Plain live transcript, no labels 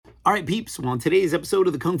All right, peeps. Well, in today's episode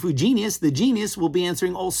of the Kung Fu Genius, the genius will be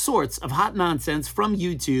answering all sorts of hot nonsense from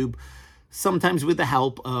YouTube, sometimes with the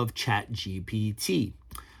help of GPT.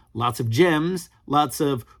 Lots of gems, lots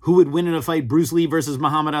of who would win in a fight, Bruce Lee versus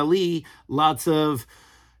Muhammad Ali, lots of,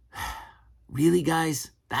 really,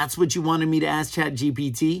 guys? That's what you wanted me to ask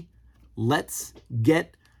GPT? Let's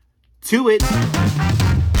get to it.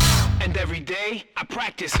 And every day, I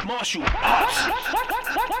practice martial arts.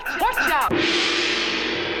 Watch out!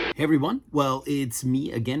 Hey everyone, well, it's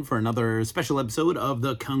me again for another special episode of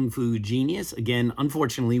the Kung Fu Genius. Again,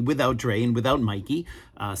 unfortunately, without Dre and without Mikey.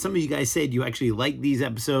 Some of you guys said you actually like these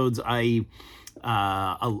episodes. I,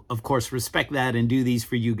 of course, respect that and do these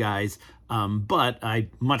for you guys. But I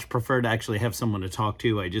much prefer to actually have someone to talk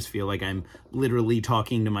to. I just feel like I'm literally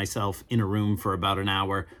talking to myself in a room for about an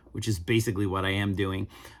hour, which is basically what I am doing.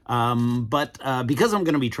 But because I'm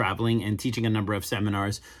going to be traveling and teaching a number of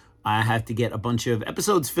seminars, I have to get a bunch of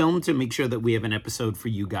episodes filmed to make sure that we have an episode for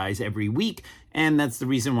you guys every week. And that's the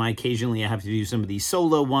reason why occasionally I have to do some of these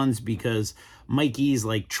solo ones, because Mikey's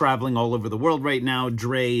like traveling all over the world right now.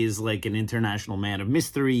 Dre is like an international man of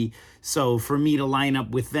mystery. So for me to line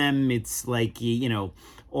up with them, it's like, you know,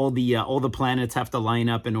 all the planets have to line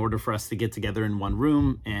up in order for us to get together in one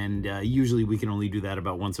room. And usually we can only do that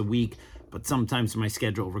about once a week. But sometimes my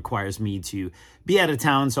schedule requires me to be out of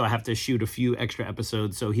town, so I have to shoot a few extra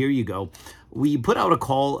episodes. So here you go. We put out a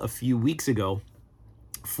call a few weeks ago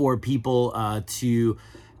for people to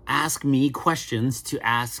ask me questions, to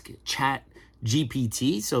ask Chat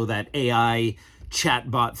GPT, so that AI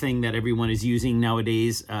chatbot thing that everyone is using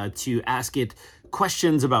nowadays, to ask it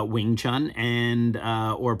questions about Wing Chun and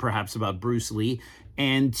or perhaps about Bruce Lee,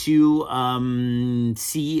 and to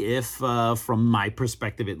see if, from my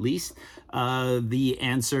perspective at least, the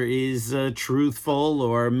answer is truthful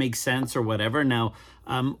or makes sense or whatever. Now,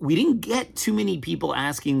 we didn't get too many people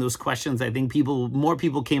asking those questions. I think more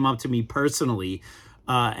people came up to me personally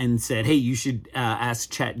and said, hey, you should ask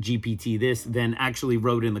ChatGPT this, than actually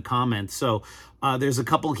wrote in the comments. So there's a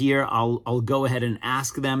couple here. I'll go ahead and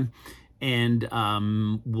ask them, and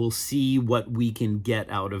we'll see what we can get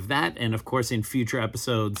out of that. And of course, in future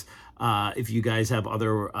episodes, if you guys have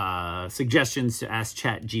other suggestions to ask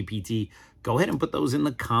ChatGPT, go ahead and put those in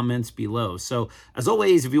the comments below. So as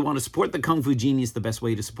always, if you want to support the Kung Fu Genius, the best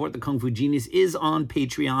way to support the Kung Fu Genius is on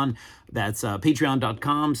Patreon. That's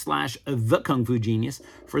patreon.com/the Kung Fu Genius.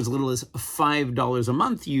 For as little as $5 a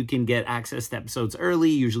month, you can get access to episodes early,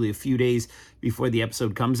 usually a few days before the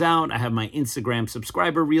episode comes out. I have my Instagram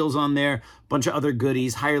subscriber reels on there, a bunch of other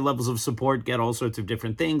goodies, higher levels of support, get all sorts of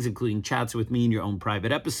different things, including chats with me in your own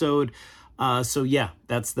private episode. So yeah,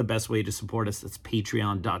 that's the best way to support us. That's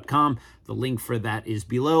patreon.com. The link for that is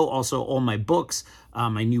below. Also, all my books,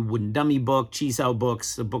 my new Wooden Dummy book, Chisao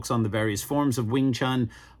books, the books on the various forms of Wing Chun,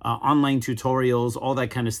 online tutorials, all that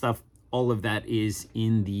kind of stuff. All of that is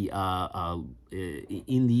in the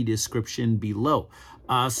description below.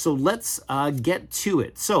 So let's get to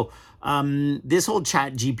it. So this whole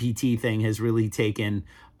Chat GPT thing has really taken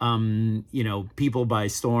people by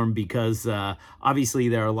storm, because obviously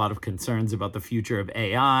there are a lot of concerns about the future of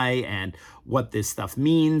AI and what this stuff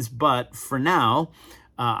means. But for now,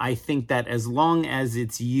 I think that as long as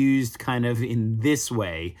it's used kind of in this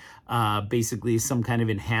way, basically some kind of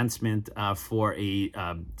enhancement for a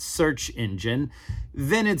search engine,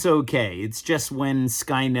 then it's okay. It's just when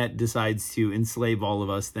Skynet decides to enslave all of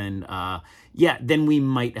us, then then we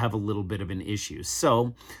might have a little bit of an issue.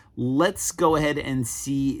 So let's go ahead and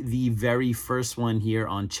see the very first one here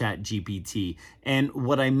on ChatGPT. And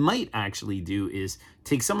what I might actually do is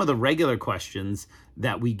take some of the regular questions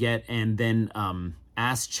that we get and then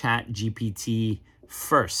ask ChatGPT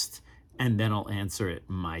first, and then I'll answer it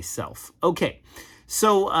myself. Okay,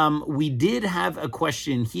 so we did have a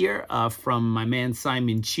question here from my man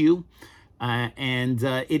Simon Chu, and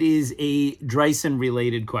it is a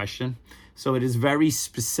Dryson-related question. So it is very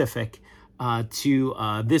specific to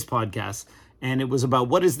this podcast, and it was about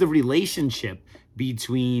what is the relationship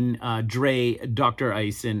between Dre, Dr.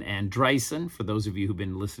 Ison, and Dryson. For those of you who've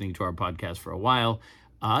been listening to our podcast for a while,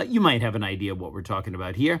 you might have an idea what we're talking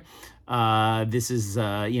about here. This is,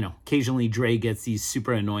 occasionally Dre gets these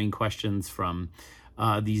super annoying questions from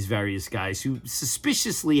these various guys who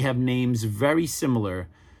suspiciously have names very similar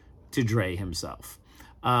to Dre himself.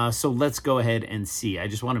 So let's go ahead and see. I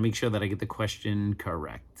just want to make sure that I get the question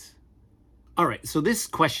correct. All right, so this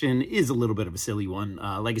question is a little bit of a silly one.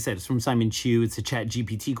 Like I said, it's from Simon Chu. It's a Chat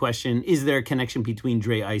GPT question. Is there a connection between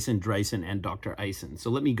Dre Ison, Dryson, and Dr. Ison?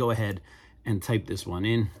 So let me go ahead and type this one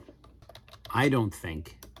in. I don't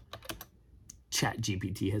think Chat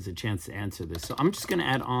GPT has a chance to answer this. So I'm just going to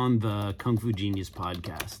add on the Kung Fu Genius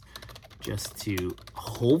podcast just to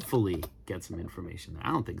hopefully get some information there.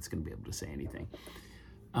 I don't think it's going to be able to say anything.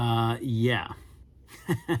 Yeah.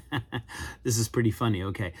 This is pretty funny.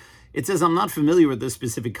 Okay. It says, I'm not familiar with the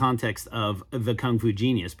specific context of the Kung Fu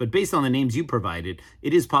Genius, but based on the names you provided,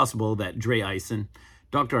 it is possible that Dre Eisen,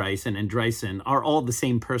 Dr. Eisen, and Dreisen are all the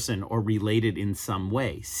same person or related in some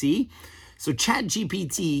way. See? So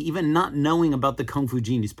ChatGPT, even not knowing about the Kung Fu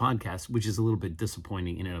Genius podcast, which is a little bit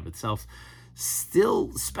disappointing in and of itself,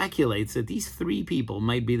 still speculates that these three people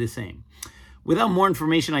might be the same. Without more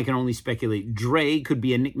information, I can only speculate. Dre could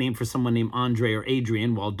be a nickname for someone named Andre or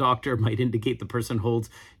Adrian, while doctor might indicate the person holds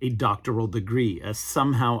a doctoral degree.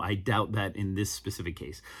 Somehow, I doubt that in this specific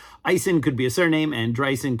case. Eisen could be a surname, and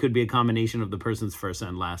Dreisen could be a combination of the person's first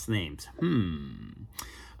and last names.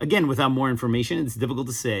 Again, without more information, it's difficult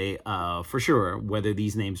to say for sure whether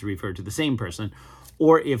these names refer to the same person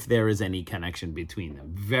or if there is any connection between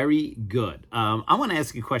them. Very good. I want to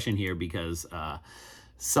ask a question here because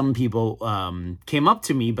some people came up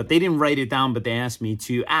to me, but they didn't write it down, but they asked me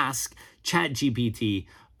to ask ChatGPT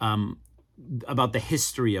about the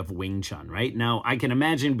history of Wing Chun, right? Now, I can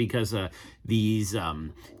imagine because these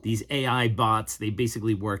AI bots, they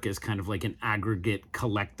basically work as kind of like an aggregate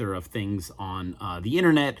collector of things on the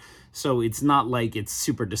internet. So it's not like it's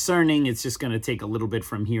super discerning. It's just going to take a little bit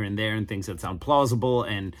from here and there and things that sound plausible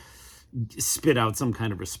and spit out some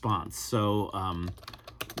kind of response. So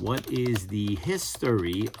what is the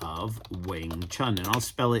history of Wing Chun? And I'll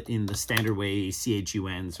spell it in the standard way,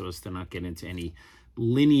 CHUN, so as to not get into any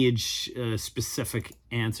lineage specific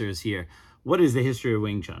answers here. What is the history of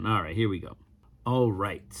Wing Chun? All right, here we go. All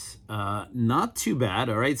right, not too bad.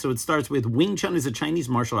 All right, so it starts with Wing Chun is a Chinese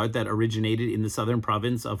martial art that originated in the southern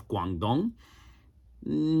province of Guangdong.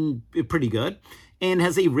 Pretty good. And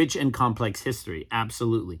has a rich and complex history.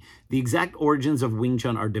 Absolutely. The exact origins of Wing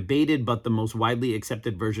Chun are debated, but the most widely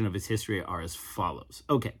accepted version of its history are as follows.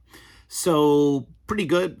 Okay, so pretty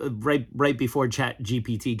good. Right before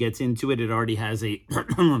ChatGPT gets into it, it already has a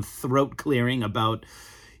throat clearing about,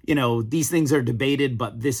 you know, these things are debated,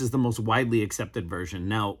 but this is the most widely accepted version.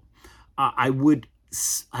 Now, I would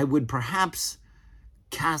perhaps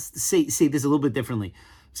say this a little bit differently.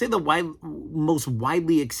 Say the most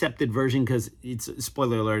widely accepted version, because it's,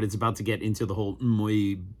 spoiler alert, it's about to get into the whole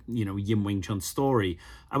Yim Wing Chun story.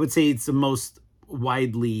 I would say it's the most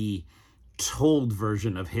widely told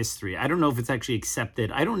version of history. I don't know if it's actually accepted.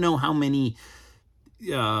 I don't know how many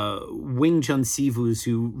Wing Chun sifus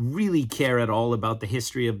who really care at all about the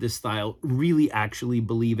history of this style really actually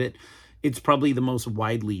believe it. It's probably the most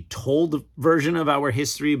widely told version of our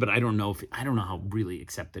history, but I don't know how really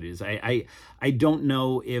accepted it is. I don't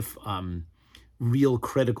know if real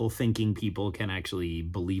critical thinking people can actually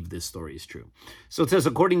believe this story is true. So it says,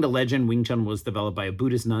 according to legend, Wing Chun was developed by a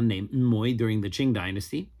Buddhist nun named Moy during the Qing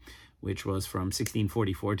dynasty, which was from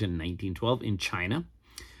 1644 to 1912 in China.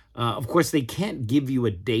 Of course, they can't give you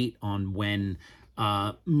a date on when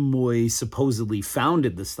Moy supposedly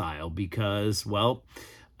founded the style because, well,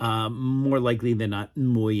 more likely than not,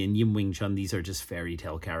 Moy and Yim Wing Chun, these are just fairy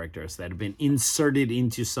tale characters that have been inserted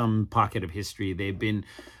into some pocket of history. They've been,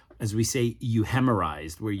 as we say,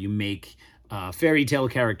 euhemerized, where you make fairy tale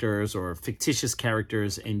characters or fictitious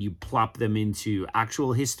characters and you plop them into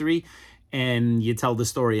actual history and you tell the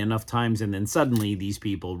story enough times and then suddenly these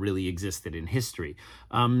people really existed in history.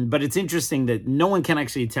 But it's interesting that no one can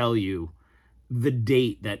actually tell you the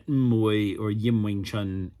date that Moy or Yim Wing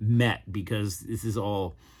Chun met because this is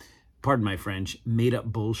all, pardon my French, made up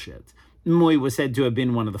bullshit. Moy was said to have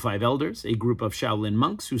been one of the five elders, a group of Shaolin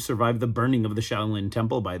monks who survived the burning of the Shaolin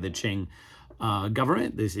temple by the Qing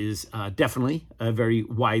government. This is definitely a very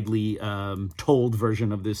widely told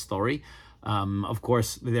version of this story. Of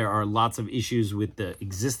course, there are lots of issues with the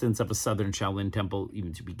existence of a Southern Shaolin temple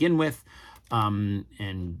even to begin with.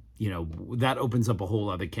 And, you know, that opens up a whole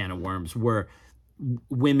other can of worms. Were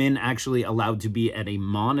women actually allowed to be at a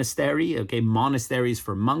monastery? Okay, monasteries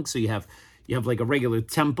for monks. So you have like a regular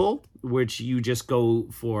temple, which you just go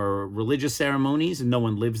for religious ceremonies and no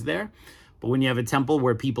one lives there. But when you have a temple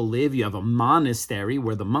where people live, you have a monastery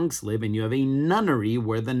where the monks live, and you have a nunnery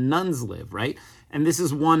where the nuns live, right? And this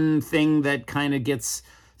is one thing that kind of gets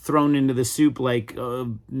thrown into the soup, like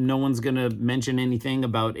no one's going to mention anything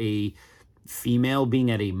about a female being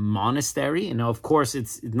at a monastery. And now, of course,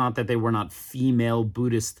 it's not that they were not female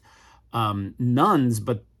Buddhist nuns,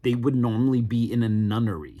 but they would normally be in a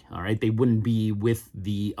nunnery, all right? They wouldn't be with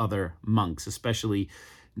the other monks, especially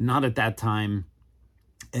not at that time.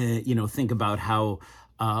 Think about how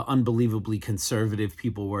unbelievably conservative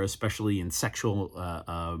people were, especially in sexual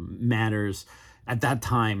matters. at that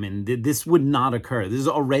time, and this would not occur. This is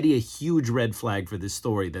already a huge red flag for this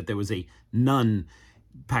story, that there was a nun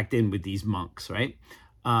packed in with these monks, right?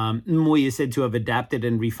 Mui is said to have adapted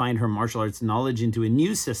and refined her martial arts knowledge into a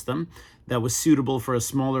new system that was suitable for a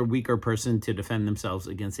smaller, weaker person to defend themselves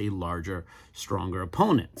against a larger, stronger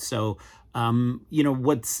opponent. So,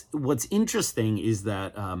 what's interesting is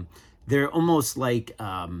that they're almost like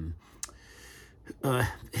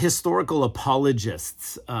historical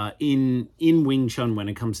apologists in Wing Chun when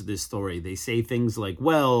it comes to this story. They say things like,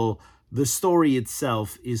 well, the story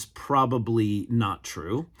itself is probably not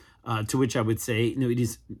true, to which I would say, no, it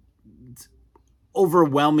is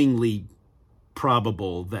overwhelmingly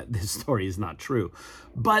probable that this story is not true.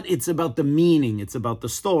 But it's about the meaning, it's about the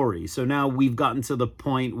story. So now we've gotten to the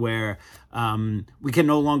point where we can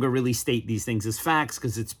no longer really state these things as facts,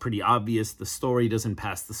 because it's pretty obvious the story doesn't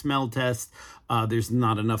pass the smell test. There's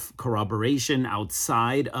not enough corroboration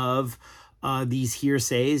outside of these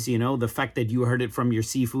hearsays. The fact that you heard it from your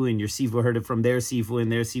sifu and your sifu heard it from their sifu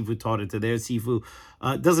and their sifu taught it to their sifu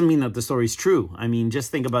doesn't mean that the story's true. I mean, just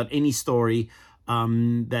think about any story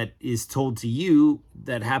that is told to you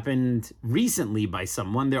that happened recently by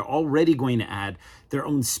someone. They're already going to add their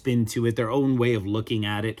own spin to it, their own way of looking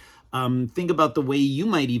at it. Think about the way you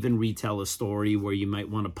might even retell a story, where you might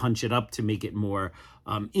want to punch it up to make it more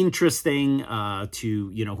interesting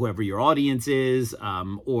to whoever your audience is,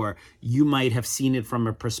 or you might have seen it from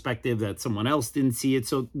a perspective that someone else didn't see it.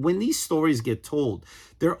 So when these stories get told,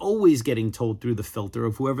 they're always getting told through the filter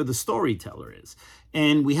of whoever the storyteller is.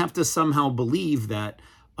 And we have to somehow believe that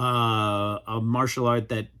a martial art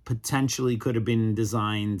that potentially could have been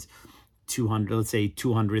designed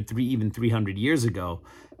 200, even 300 years ago,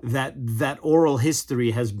 that oral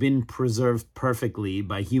history has been preserved perfectly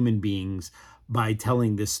by human beings by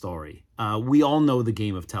telling this story. We all know the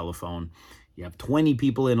game of telephone. You have 20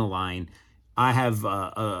 people in a line. I have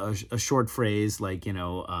a short phrase like,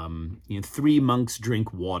 3 monks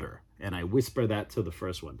drink water. And I whisper that to the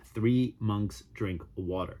first one. 3 monks drink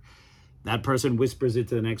water. That person whispers it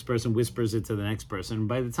to the next person, whispers it to the next person.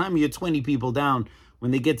 By the time you get 20 people down, when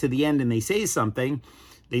they get to the end and they say something,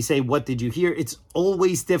 they say, what did you hear? It's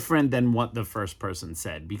always different than what the first person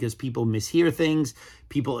said, because people mishear things.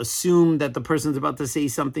 People assume that the person's about to say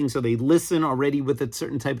something, so they listen already with a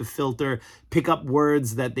certain type of filter, pick up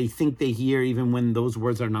words that they think they hear even when those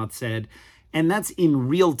words are not said. And that's in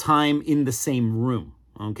real time in the same room,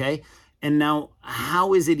 okay? And now,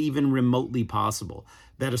 how is it even remotely possible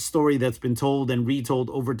that a story that's been told and retold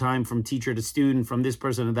over time from teacher to student, from this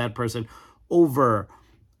person to that person, over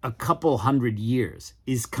a couple hundred years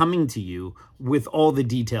is coming to you with all the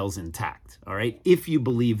details intact, all right? If you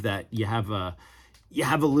believe that you have a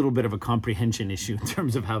little bit of a comprehension issue in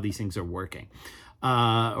terms of how these things are working,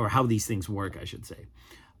 or how these things work, I should say.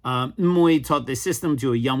 Mui taught this system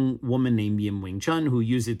to a young woman named Yim Wing Chun, who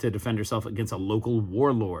used it to defend herself against a local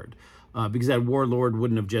warlord, because that warlord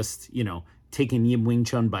wouldn't have just, taken Yim Wing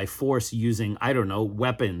Chun by force using,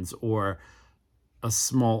 weapons or a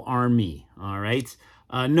small army, all right?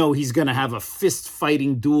 No, he's going to have a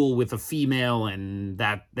fist-fighting duel with a female, and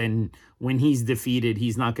that then when he's defeated,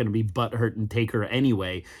 he's not going to be butthurt and take her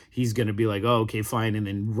anyway. He's going to be like, oh, okay, fine, and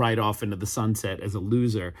then ride off into the sunset as a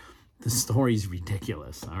loser. The story's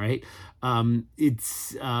ridiculous, all right?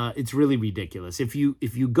 It's really ridiculous. If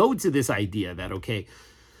you go to this idea that, okay,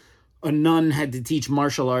 a nun had to teach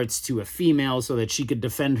martial arts to a female so that she could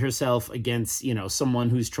defend herself against, someone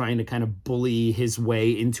who's trying to kind of bully his way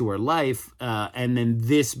into her life. And then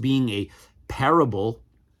this being a parable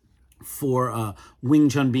for Wing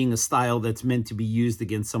Chun being a style that's meant to be used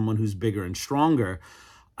against someone who's bigger and stronger,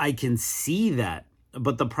 I can see that.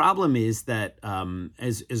 But the problem is that,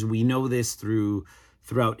 as we know this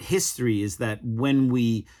throughout history, is that when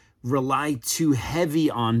we rely too heavy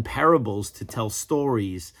on parables to tell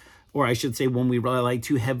stories, or I should say when we rely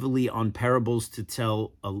too heavily on parables to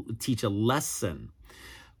teach a lesson,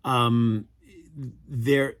 we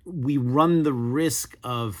run the risk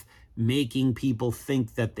of making people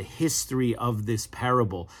think that the history of this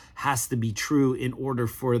parable has to be true in order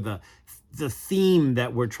for the theme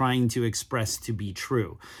that we're trying to express to be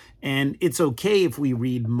true. And it's okay if we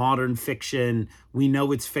read modern fiction, we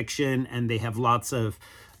know it's fiction, and they have lots of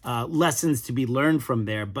lessons to be learned from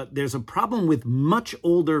there. But there's a problem with much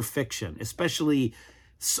older fiction, especially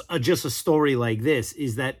just a story like this,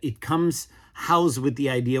 is that it comes housed with the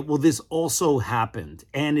idea, well, this also happened,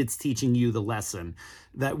 and it's teaching you the lesson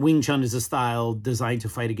that Wing Chun is a style designed to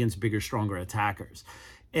fight against bigger, stronger attackers.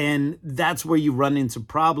 And that's where you run into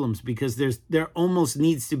problems, because there almost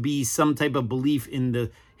needs to be some type of belief in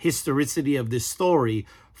the historicity of this story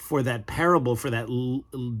for that parable, for that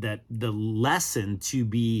the lesson to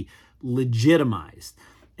be legitimized.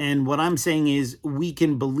 And what I'm saying is we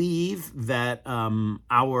can believe that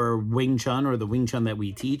our Wing Chun, or the Wing Chun that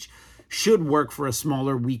we teach, should work for a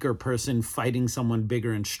smaller, weaker person fighting someone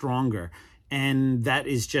bigger and stronger. And that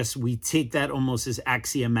is just, we take that almost as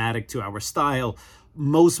axiomatic to our style.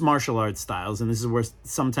 Most martial arts styles, and this is where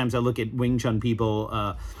sometimes I look at Wing Chun people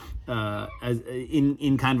as,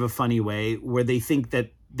 in kind of a funny way, where they think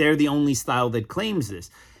that they're the only style that claims this.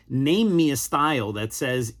 Name me a style that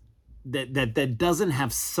says that doesn't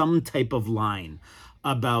have some type of line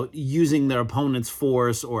about using their opponent's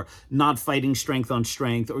force, or not fighting strength on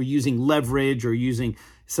strength, or using leverage, or using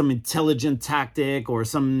some intelligent tactic, or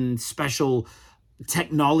some special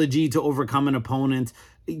technology to overcome an opponent.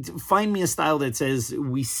 Find me a style that says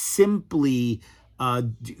we simply try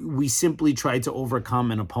to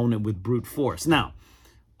overcome an opponent with brute force. Now,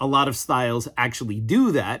 a lot of styles actually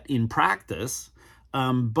do that in practice,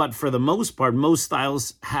 but for the most part, most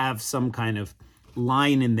styles have some kind of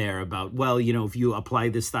line in there about, well, if you apply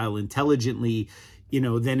this style intelligently,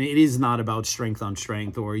 then it is not about strength on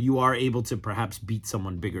strength, or you are able to perhaps beat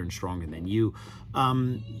someone bigger and stronger than you.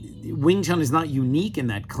 Wing Chun is not unique in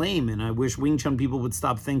that claim, and I wish Wing Chun people would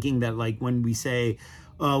stop thinking that, like, when we say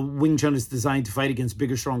Wing Chun is designed to fight against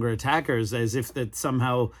bigger, stronger attackers, as if that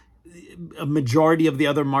somehow a majority of the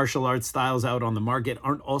other martial arts styles out on the market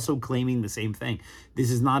aren't also claiming the same thing. This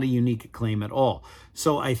is not a unique claim at all.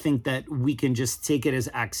 So I think that we can just take it as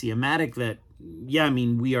axiomatic that,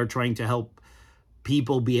 we are trying to help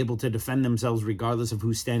people be able to defend themselves regardless of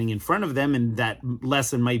who's standing in front of them. And that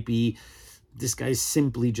lesson might be, this guy's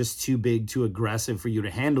simply just too big, too aggressive for you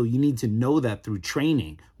to handle. You need to know that through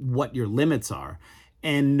training, what your limits are.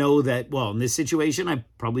 And know that, well, in this situation, I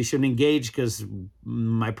probably shouldn't engage because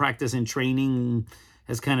my practice and training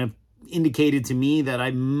has kind of indicated to me that I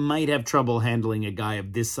might have trouble handling a guy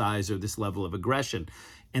of this size or this level of aggression.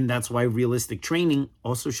 And that's why realistic training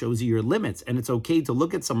also shows you your limits. And it's okay to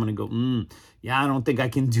look at someone and go, I don't think I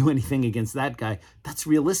can do anything against that guy. That's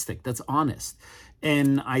realistic. That's honest.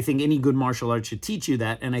 And I think any good martial art should teach you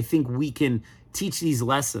that. And I think we can teach these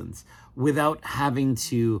lessons without having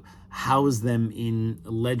to house them in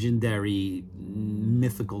legendary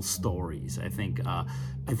mythical stories. I think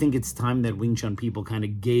it's time that Wing Chun people kind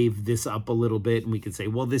of gave this up a little bit, and we could say,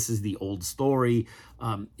 well, this is the old story.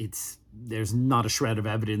 There's not a shred of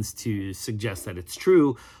evidence to suggest that it's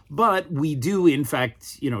true, but we do, in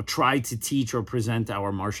fact, try to teach or present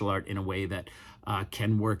our martial art in a way that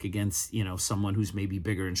can work against, someone who's maybe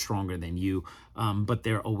bigger and stronger than you. But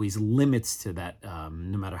there are always limits to that,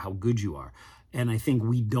 no matter how good you are. And I think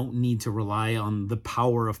we don't need to rely on the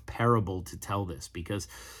power of parable to tell this, because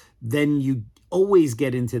then you always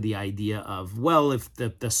get into the idea of, well, if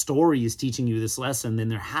the story is teaching you this lesson, then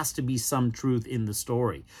there has to be some truth in the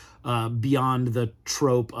story beyond the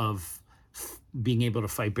trope of being able to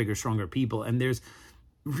fight bigger, stronger people. And there's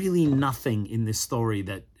really nothing in this story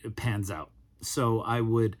that pans out. So I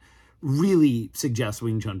would really suggest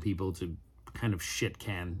Wing Chun people to kind of shit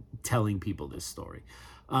can telling people this story.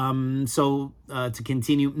 To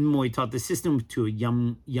continue, Moy taught the system to a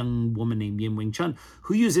young woman named Yin Wing Chun,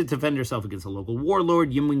 who used it to defend herself against a local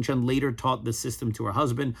warlord. Yin Wing Chun later taught the system to her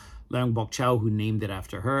husband, Leung Bok Chow, who named it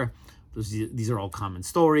after her. These are all common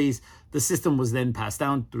stories. The system was then passed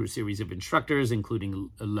down through a series of instructors, including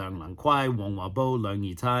Leung Lang Kwai, Wong Hua Bo, Leung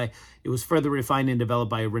Yi Tai. It was further refined and developed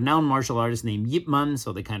by a renowned martial artist named Yip Man,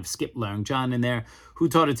 so they kind of skipped Leung Chan in there, who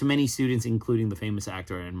taught it to many students, including the famous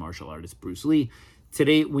actor and martial artist Bruce Lee.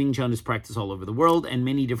 Today, Wing Chun is practiced all over the world and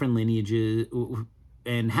many different lineages,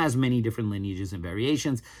 and has many different lineages and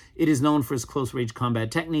variations. It is known for its close-range combat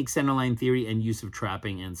techniques, centerline theory, and use of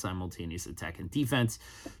trapping and simultaneous attack and defense.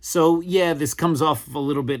 So, yeah, this comes off a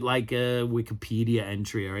little bit like a Wikipedia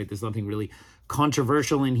entry, all right? There's nothing really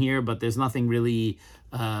controversial in here, but there's nothing really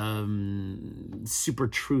super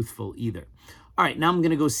truthful either. All right, now I'm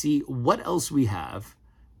going to go see what else we have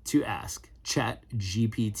to ask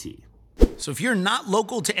ChatGPT. So if you're not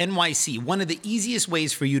local to NYC, one of the easiest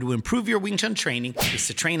ways for you to improve your Wing Chun training is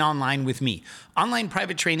to train online with me. Online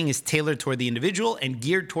private training is tailored toward the individual and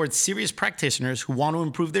geared towards serious practitioners who want to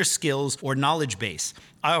improve their skills or knowledge base.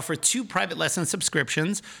 I offer 2 private lesson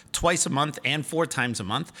subscriptions, twice a month and 4 times a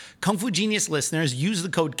month. Kung Fu Genius listeners use the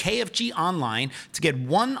code KFG Online to get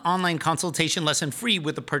 1 online consultation lesson free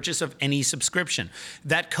with the purchase of any subscription.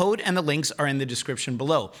 That code and the links are in the description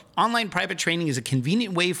below. Online private training is a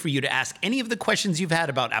convenient way for you to ask any of the questions you've had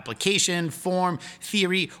about application, form,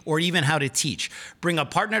 theory, or even how to teach. Bring a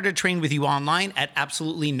partner to train with you online at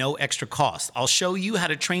absolutely no extra cost. I'll show you how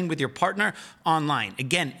to train with your partner online.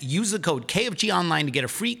 Again, use the code KFG Online to get a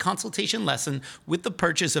free consultation lesson with the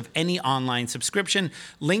purchase of any online subscription.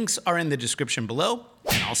 Links are in the description below,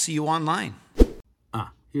 and I'll see you online.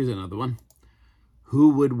 Here's another one. Who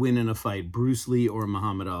would win in a fight, Bruce Lee or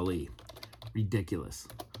Muhammad Ali? Ridiculous.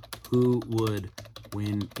 Who would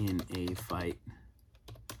win in a fight?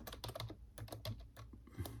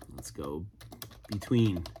 Let's go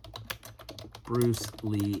between Bruce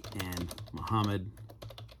Lee and Muhammad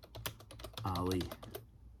Ali.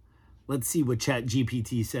 Let's see what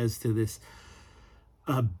GPT says to this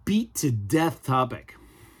beat to death topic.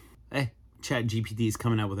 Hey, GPT is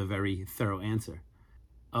coming out with a very thorough answer.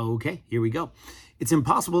 Okay, here we go. It's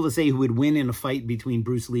impossible to say who would win in a fight between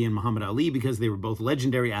Bruce Lee and Muhammad Ali because they were both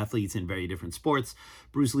legendary athletes in very different sports.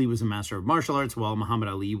 Bruce Lee was a master of martial arts while Muhammad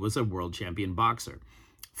Ali was a world champion boxer.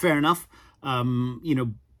 Fair enough.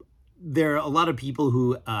 There are a lot of people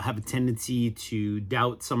who have a tendency to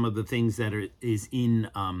doubt some of the things that is in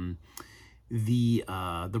the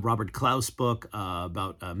Robert Klaus book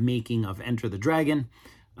about making of Enter the Dragon.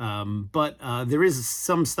 But there is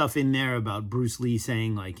some stuff in there about Bruce Lee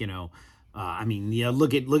saying, like,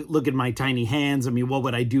 look at my tiny hands. I mean, what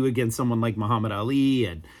would I do against someone like Muhammad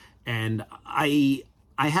Ali? And I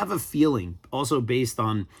have a feeling, also based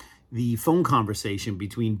on the phone conversation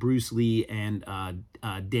between Bruce Lee and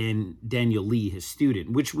Daniel Lee, his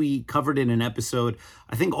student, which we covered in an episode,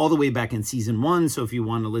 I think all the way back in season 1. So if you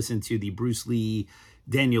want to listen to the Bruce Lee,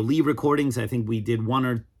 Daniel Lee recordings, I think we did 1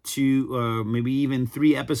 or 2, maybe even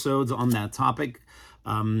 3 episodes on that topic.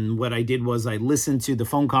 What I did was I listened to the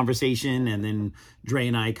phone conversation, and then Dre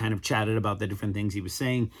and I kind of chatted about the different things he was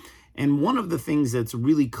saying. And one of the things that's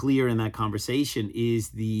really clear in that conversation is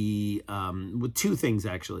with 2 things,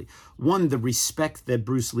 actually. One, the respect that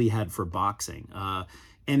Bruce Lee had for boxing.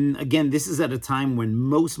 And again, this is at a time when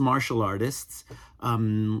most martial artists,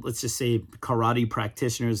 let's just say karate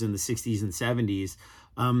practitioners in the 60s and 70s,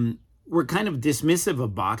 were kind of dismissive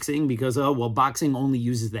of boxing because, boxing only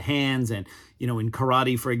uses the hands. And, in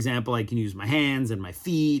karate, for example, I can use my hands and my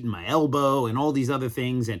feet and my elbow and all these other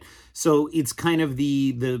things. And so it's kind of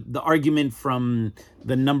the argument from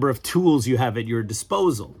the number of tools you have at your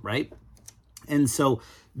disposal, right? And so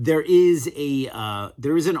there is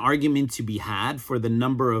an argument to be had for the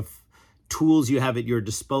number of tools you have at your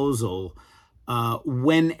disposal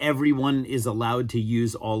when everyone is allowed to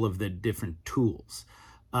use all of the different tools.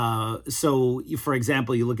 So, for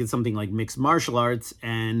example, you look at something like mixed martial arts,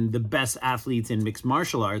 and the best athletes in mixed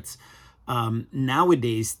martial arts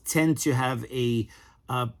nowadays tend to have a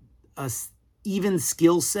even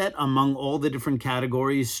skill set among all the different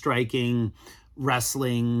categories: striking,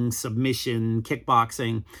 wrestling, submission,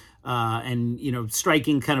 kickboxing, and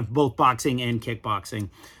striking, kind of both boxing and kickboxing.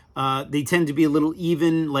 They tend to be a little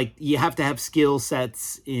even. Like, you have to have skill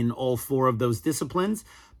sets in all 4 of those disciplines.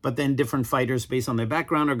 But then different fighters, based on their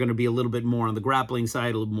background, are going to be a little bit more on the grappling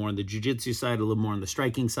side, a little more on the jiu-jitsu side, a little more on the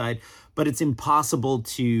striking side. But it's impossible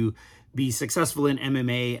to be successful in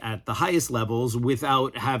MMA at the highest levels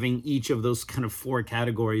without having each of those kind of 4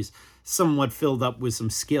 categories somewhat filled up with some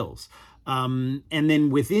skills. And then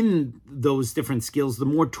within those different skills, the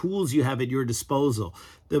more tools you have at your disposal,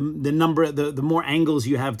 the more angles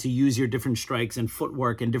you have to use your different strikes and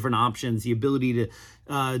footwork and different options, the ability to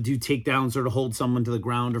do takedowns or to hold someone to the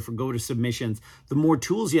ground or go to submissions, the more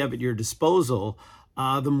tools you have at your disposal,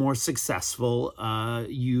 the more successful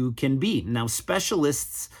you can be. Now,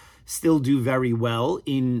 specialists still do very well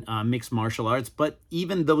in mixed martial arts, but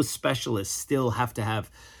even those specialists still have to have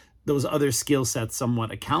those other skill sets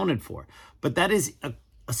somewhat accounted for. But that is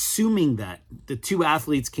assuming that the 2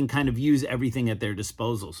 athletes can kind of use everything at their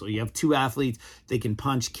disposal. So you have 2 athletes, they can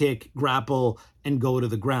punch, kick, grapple, and go to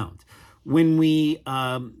the ground. When we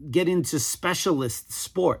get into specialist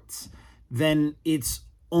sports, then it's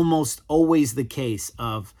almost always the case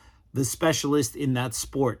of the specialist in that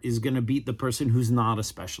sport is going to beat the person who's not a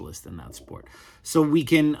specialist in that sport. So we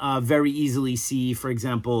can very easily see, for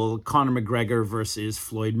example, Conor McGregor versus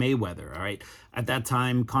Floyd Mayweather. All right. At that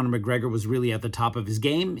time, Conor McGregor was really at the top of his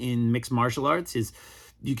game in mixed martial arts.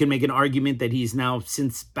 You can make an argument that he's now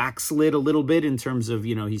since backslid a little bit in terms of,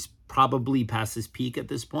 he's probably past his peak at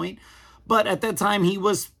this point. But at that time, he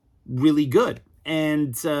was really good.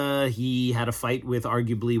 And he had a fight with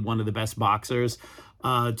arguably one of the best boxers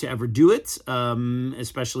to ever do it,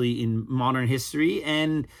 especially in modern history.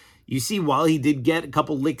 And you see, while he did get a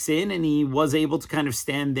couple licks in and he was able to kind of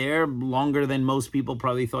stand there longer than most people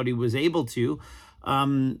probably thought he was able to,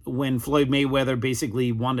 when Floyd Mayweather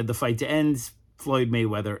basically wanted the fight to end, Floyd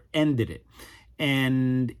Mayweather ended it.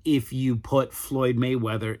 And if you put Floyd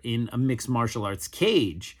Mayweather in a mixed martial arts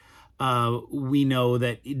cage, we know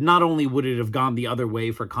that not only would it have gone the other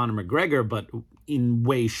way for Conor McGregor, but in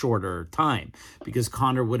way shorter time, because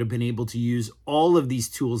Conor would have been able to use all of these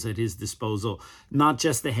tools at his disposal, not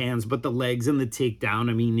just the hands, but the legs and the takedown.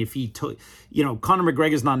 I mean, if he took, Conor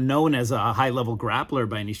McGregor is not known as a high-level grappler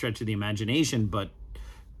by any stretch of the imagination, but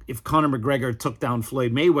if Conor McGregor took down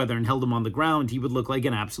Floyd Mayweather and held him on the ground, he would look like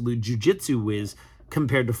an absolute jiu-jitsu whiz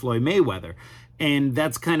compared to Floyd Mayweather. And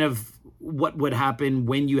that's kind of what would happen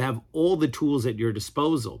when you have all the tools at your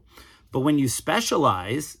disposal. But when you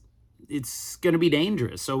specialize, it's going to be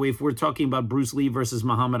dangerous. So if we're talking about Bruce Lee versus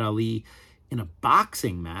Muhammad Ali in a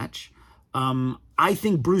boxing match, I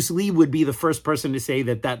think Bruce Lee would be the first person to say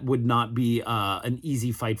that would not be an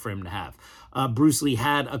easy fight for him to have. Bruce Lee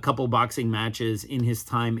had a couple boxing matches in his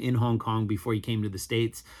time in Hong Kong before he came to the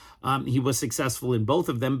States. He was successful in both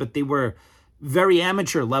of them, but they were very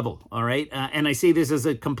amateur level, all right? And I say this as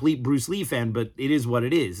a complete Bruce Lee fan, but it is what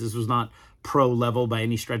it is. This was not pro level by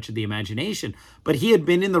any stretch of the imagination. But he had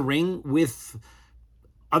been in the ring with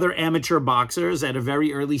other amateur boxers at a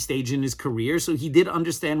very early stage in his career, so he did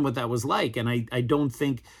understand what that was like. And I don't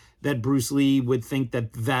think that Bruce Lee would think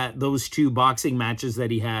that those two boxing matches that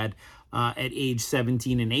he had at age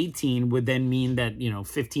 17 and 18 would then mean that,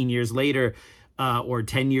 15 years later, or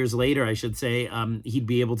 10 years later, I should say, he'd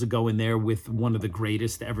be able to go in there with one of the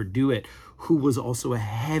greatest to ever do it, who was also a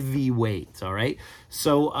heavyweight, all right?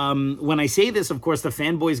 So when I say this, of course, the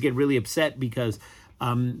fanboys get really upset because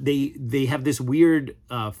they have this weird...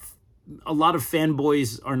 a lot of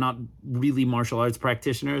fanboys are not really martial arts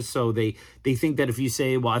practitioners, so they think that if you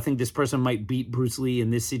say, well, I think this person might beat Bruce Lee in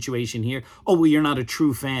this situation here, oh, well, you're not a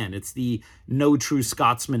true fan. It's the no true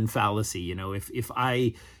Scotsman fallacy. If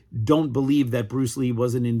I don't believe that Bruce Lee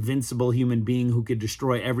was an invincible human being who could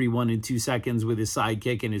destroy everyone in 2 seconds with his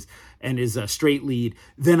sidekick and his straight lead,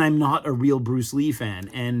 then I'm not a real Bruce Lee fan.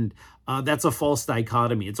 And that's a false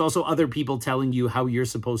dichotomy. It's also other people telling you how you're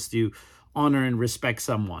supposed to honor and respect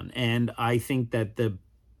someone. And I think that the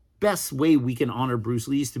best way we can honor Bruce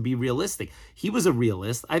Lee is to be realistic. He was a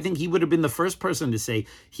realist. I think he would have been the first person to say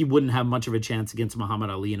he wouldn't have much of a chance against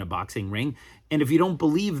Muhammad Ali in a boxing ring. And if you don't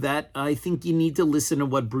believe that, I think you need to listen to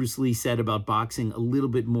what Bruce Lee said about boxing a little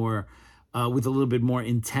bit more, with a little bit more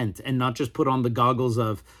intent, and not just put on the goggles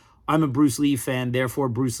of, I'm a Bruce Lee fan, therefore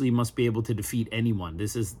Bruce Lee must be able to defeat anyone.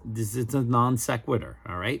 This is a non sequitur,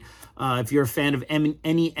 all right? If you're a fan of any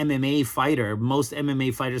MMA fighter, most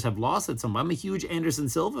MMA fighters have lost at some point. I'm a huge Anderson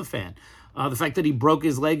Silva fan. The fact that he broke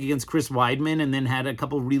his leg against Chris Weidman and then had a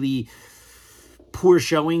couple really poor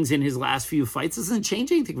showings in his last few fights doesn't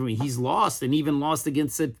change anything for me. He's lost, and even lost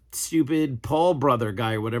against a stupid Paul brother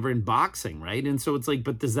guy or whatever in boxing, right? And so it's like,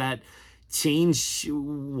 but does that change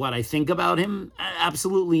what I think about him?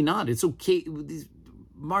 Absolutely not. It's okay.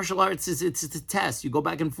 Martial arts it's a test. You go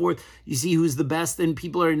back and forth, you see who's the best, and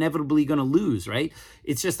people are inevitably going to lose, right?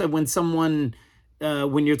 It's just that when someone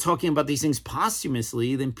when you're talking about these things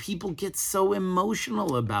posthumously, then people get so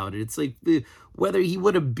emotional about it. It's like whether he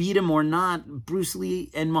would have beat him or not, Bruce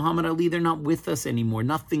Lee and Muhammad Ali, they're not with us anymore.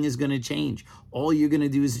 Nothing is going to change. All you're going to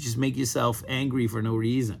do is just make yourself angry for no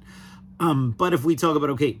reason. But if we talk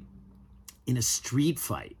about, okay, in a street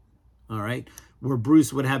fight, all right, where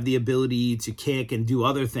Bruce would have the ability to kick and do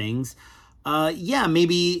other things, yeah,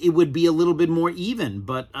 maybe it would be a little bit more even.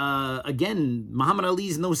 But again, Muhammad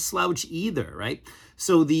Ali's no slouch either, right?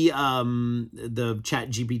 So the chat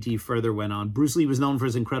GPT further went on. Bruce Lee was known for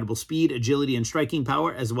his incredible speed, agility, and striking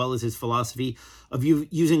power, as well as his philosophy of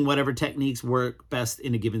using whatever techniques work best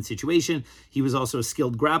in a given situation. He was also a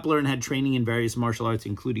skilled grappler and had training in various martial arts,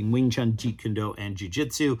 including Wing Chun, Jeet Kune Do, and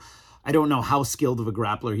Jiu-Jitsu. I don't know how skilled of a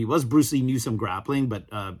grappler he was. Bruce Lee knew some grappling, but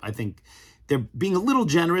I think they're being a little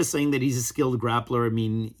generous saying that he's a skilled grappler. I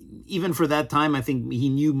mean, even for that time, I think he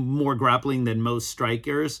knew more grappling than most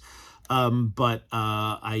strikers. But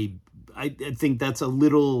I think that's a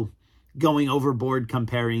little going overboard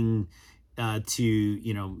comparing to,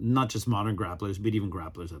 not just modern grapplers, but even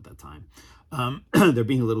grapplers at that time. They're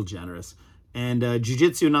being a little generous. And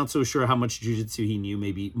jiu-jitsu, not so sure how much jiu-jitsu he knew,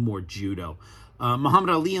 maybe more judo. Muhammad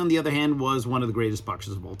Ali, on the other hand, was one of the greatest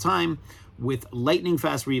boxers of all time. With lightning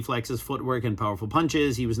fast reflexes, footwork, and powerful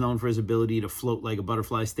punches, he was known for his ability to float like a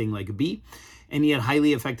butterfly, sting like a bee, and he had a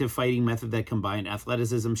highly effective fighting method that combined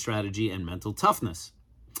athleticism, strategy, and mental toughness.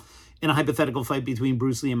 In a hypothetical fight between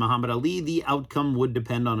Bruce Lee and Muhammad Ali, the outcome would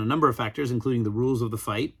depend on a number of factors, including the rules of the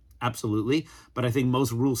fight. Absolutely. But I think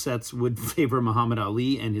most rule sets would favor Muhammad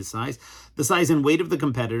Ali and his size. The size and weight of the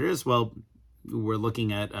competitors, well, we're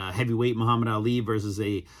looking at heavyweight Muhammad Ali versus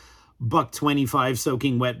a $125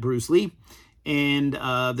 soaking wet Bruce Lee, and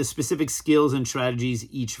the specific skills and strategies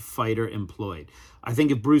each fighter employed. I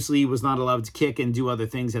think if Bruce Lee was not allowed to kick and do other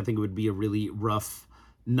things, I think it would be a really rough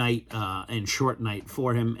night and short night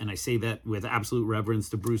for him. And I say that with absolute reverence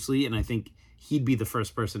to Bruce Lee, and I think he'd be the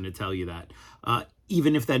first person to tell you that.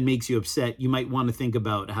 Even if that makes you upset, you might want to think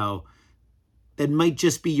about how that might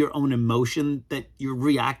just be your own emotion that you're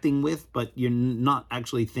reacting with, but you're not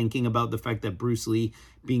actually thinking about the fact that Bruce Lee,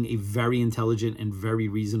 being a very intelligent and very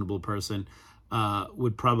reasonable person,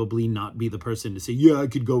 would probably not be the person to say, yeah, I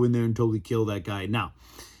could go in there and totally kill that guy. Now,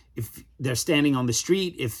 if they're standing on the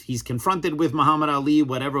street, if he's confronted with Muhammad Ali,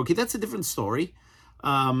 whatever, okay, that's a different story.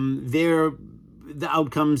 The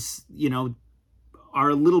outcomes, are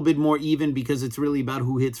a little bit more even because it's really about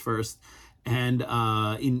who hits first, and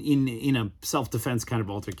in a self-defense kind of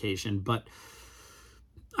altercation. But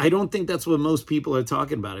I don't think that's what most people are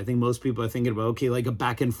talking about. I think most people are thinking about, okay, like a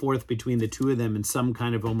back and forth between the two of them and some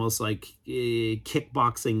kind of almost like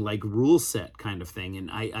kickboxing, like rule set kind of thing. And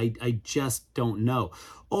I just don't know.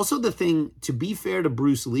 Also, the thing, to be fair to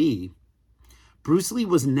Bruce Lee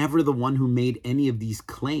was never the one who made any of these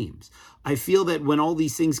claims. I feel that when all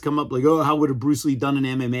these things come up, like, oh, how would have Bruce Lee done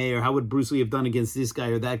in MMA, or how would Bruce Lee have done against this guy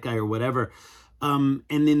or that guy or whatever, and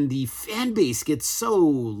then the fan base gets so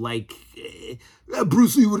like,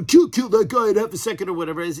 Bruce Lee would have killed that guy in half a second or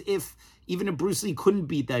whatever, as if even if Bruce Lee couldn't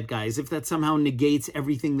beat that guy, as if that somehow negates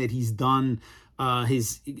everything that he's done,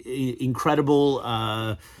 his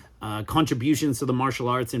incredible contributions to the martial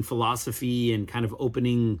arts and philosophy and kind of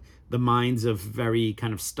opening the minds of very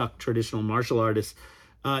kind of stuck traditional martial artists.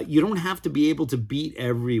 You don't have to be able to beat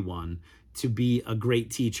everyone to be a great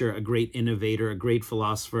teacher, a great innovator, a great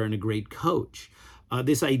philosopher, and a great coach.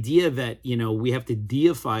 This idea that, we have to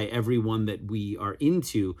deify everyone that we are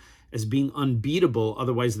into as being unbeatable,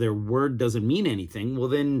 otherwise their word doesn't mean anything, well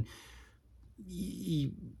then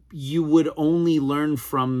you would only learn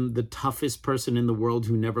from the toughest person in the world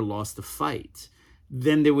who never lost a fight.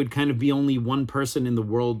 Then there would kind of be only one person in the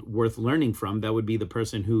world worth learning from. That would be the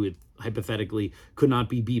person who hypothetically could not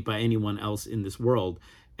be beat by anyone else in this world.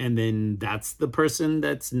 And then that's the person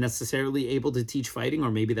that's necessarily able to teach fighting, or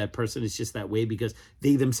maybe that person is just that way because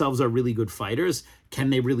they themselves are really good fighters. Can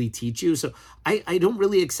they really teach you? So I don't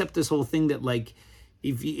really accept this whole thing that, like,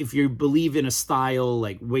 if you believe in a style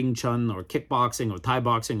like Wing Chun or kickboxing or Thai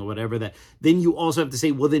boxing or whatever, that then you also have to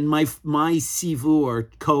say, well, then my sifu or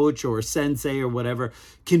coach or sensei or whatever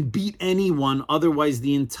can beat anyone. Otherwise,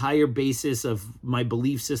 the entire basis of my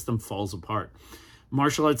belief system falls apart.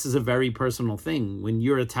 Martial arts is a very personal thing. When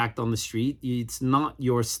you're attacked on the street, it's not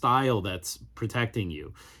your style that's protecting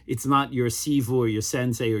you. It's not your sifu or your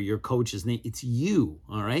sensei or your coach's name. It's you,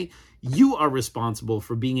 all right? You are responsible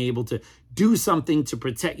for being able to do something to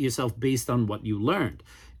protect yourself based on what you learned.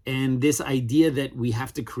 And this idea that we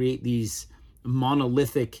have to create these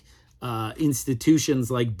monolithic institutions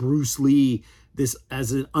like Bruce Lee, this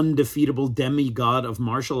as an undefeatable demigod of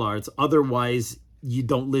martial arts, otherwise you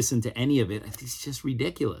don't listen to any of it, I think it's just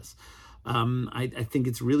ridiculous. I think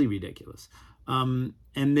it's really ridiculous. And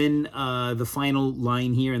then the final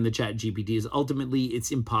line here in the chat GPT is, ultimately,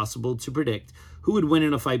 it's impossible to predict who would win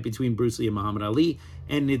in a fight between Bruce Lee and Muhammad Ali,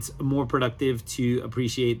 and it's more productive to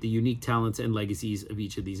appreciate the unique talents and legacies of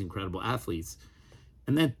each of these incredible athletes.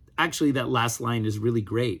 And then actually that last line is really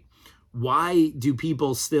great. Why do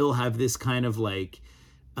people still have this kind of like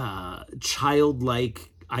childlike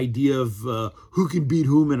idea of who can beat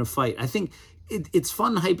whom in a fight? I think it's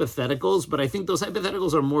fun hypotheticals, but I think those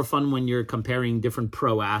hypotheticals are more fun when you're comparing different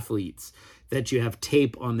pro athletes that you have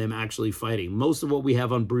tape on them actually fighting. Most of what we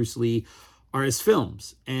have on Bruce Lee are his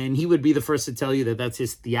films, and he would be the first to tell you that that's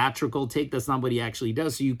his theatrical take. That's not what he actually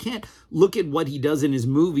does. So you can't look at what he does in his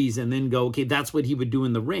movies and then go, okay, that's what he would do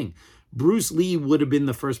in the ring. Bruce Lee would have been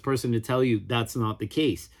the first person to tell you that's not the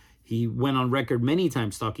case. He went on record many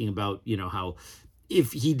times talking about, how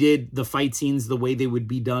if he did the fight scenes the way they would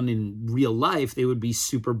be done in real life, they would be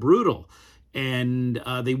super brutal. And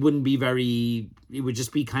they wouldn't be it would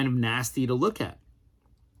just be kind of nasty to look at.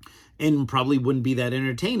 And probably wouldn't be that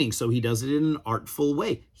entertaining. So he does it in an artful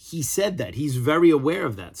way. He said that. He's very aware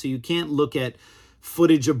of that. So you can't look at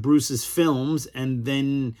footage of Bruce's films and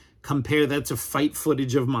then compare that to fight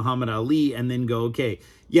footage of Muhammad Ali and then go, okay,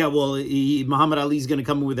 yeah, well, Muhammad Ali's going to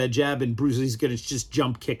come in with that jab and Bruce Lee's going to just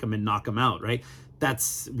jump kick him and knock him out, right?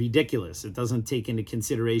 That's ridiculous. It doesn't take into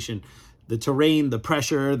consideration the terrain, the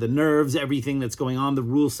pressure, the nerves, everything that's going on, the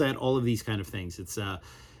rule set, all of these kind of things. It's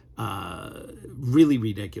really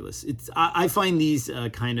ridiculous. I find these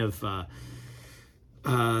kind of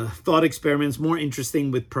thought experiments more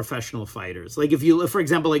interesting with professional fighters. Like if you, for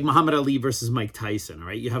example, like Muhammad Ali versus Mike Tyson,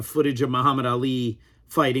 right? You have footage of Muhammad Ali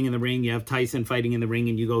fighting in the ring, you have Tyson fighting in the ring,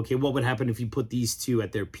 and you go, okay, what would happen if you put these two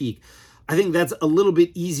at their peak? I think that's a little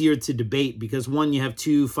bit easier to debate because one, you have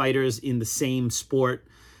two fighters in the same sport,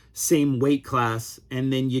 same weight class,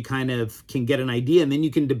 and then you kind of can get an idea and then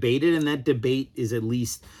you can debate it, and that debate is at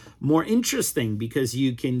least more interesting because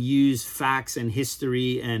you can use facts and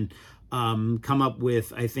history and come up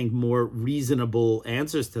with, I think, more reasonable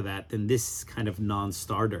answers to that than this kind of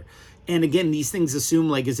non-starter. And again, these things assume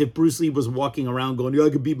like as if Bruce Lee was walking around going, yeah, I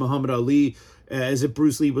could beat Muhammad Ali, as if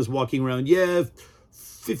Bruce Lee was walking around, yeah,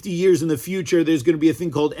 50 years in the future, there's going to be a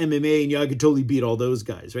thing called MMA, and yeah, I could totally beat all those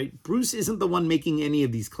guys, right? Bruce isn't the one making any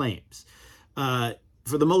of these claims.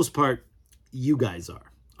 For the most part, you guys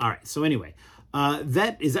are. All right, so anyway,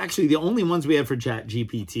 that is actually the only ones we have for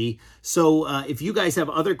ChatGPT. So if you guys have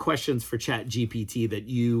other questions for ChatGPT that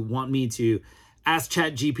you want me to ask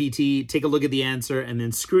ChatGPT, take a look at the answer, and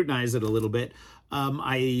then scrutinize it a little bit,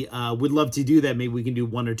 I would love to do that. Maybe we can do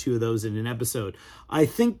one or two of those in an episode. I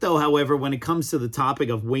think, though, however, when it comes to the topic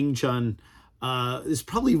of Wing Chun, there's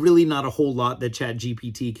probably really not a whole lot that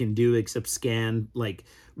ChatGPT can do except scan like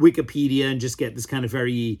Wikipedia and just get this kind of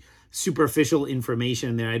very superficial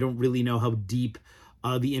information there. I don't really know how deep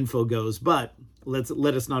the info goes, but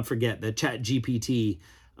let us not forget that ChatGPT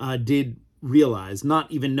did realize,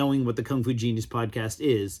 not even knowing what the Kung Fu Genius podcast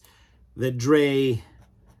is, that Dre,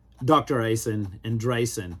 Dr. Eisen, and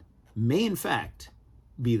Dreisen may in fact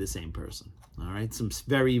be the same person. All right, some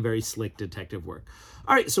very, very slick detective work.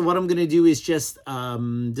 All right, so what I'm going to do is just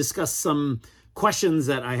discuss some questions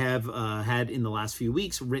that I have had in the last few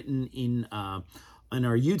weeks written in our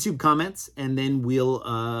YouTube comments, and then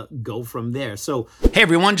we'll go from there. So, hey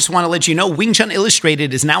everyone, just want to let you know Wing Chun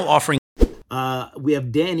Illustrated is now offering. We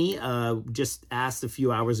have Danny just asked a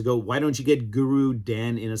few hours ago, why don't you get Guru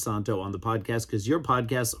Dan Inosanto on the podcast? Because your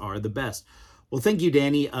podcasts are the best. Well, thank you,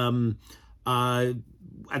 Danny.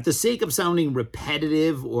 At the sake of sounding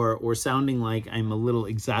repetitive or sounding like I'm a little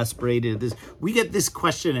exasperated at this, we get this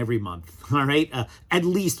question every month, all right? At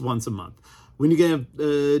least once a month. When you get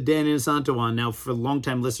Dan Inosanto on, now for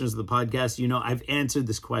longtime listeners of the podcast, you know I've answered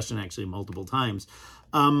this question actually multiple times.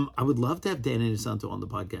 I would love to have Dan Inosanto on the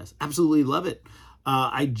podcast. Absolutely love it.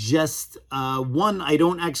 I just, I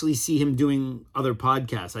don't actually see him doing other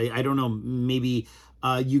podcasts. I don't know, maybe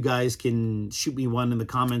you guys can shoot me one in the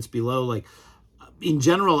comments below. Like, in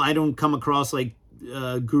general, I don't come across like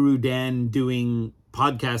Guru Dan doing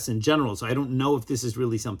podcasts in general. So I don't know if this is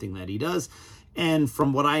really something that he does. And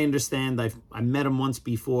from what I understand, I met him once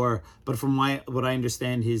before, but from what I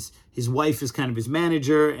understand, his wife is kind of his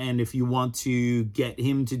manager. And if you want to get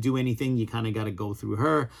him to do anything, you kind of got to go through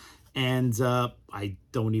her. And I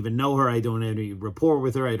don't even know her. I don't have any rapport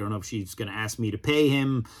with her. I don't know if she's going to ask me to pay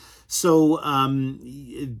him. So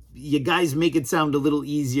you guys make it sound a little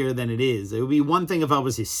easier than it is. It would be one thing if I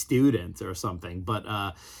was his student or something,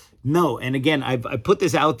 but no. And again, I put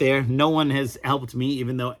this out there. No one has helped me,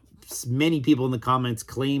 even though many people in the comments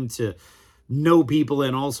claim to know people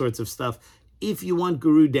and all sorts of stuff. If you want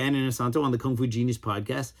Guru Dan Inosanto on the Kung Fu Genius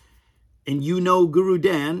podcast, and you know Guru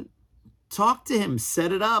Dan, talk to him,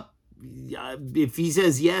 set it up. If he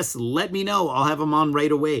says yes, let me know. I'll have him on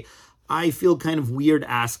right away. I feel kind of weird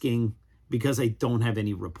asking because I don't have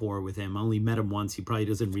any rapport with him. I only met him once. He probably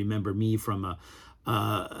doesn't remember me from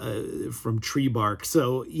tree bark.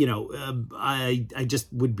 So, you know, I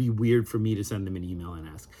just would be weird for me to send them an email and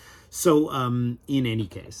ask. So in any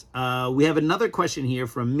case, we have another question here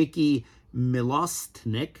from Mickey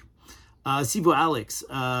Milostnik. Sifu Alex,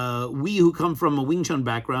 we who come from a Wing Chun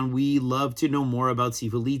background, we love to know more about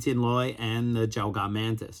Sifu Li Tin Loy and the Jiao Ga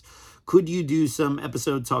Mantis. Could you do some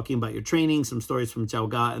episode talking about your training, some stories from Jiao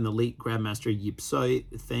Ga and the late Grandmaster Yip Soi?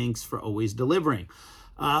 Thanks for always delivering.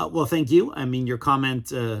 Well, thank you. I mean, your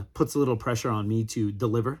comment puts a little pressure on me to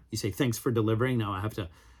deliver. You say, thanks for delivering. Now I have to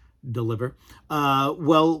deliver.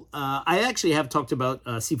 I actually have talked about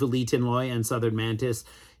Sifu Li Tin Loy and Southern Mantis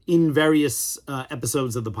in various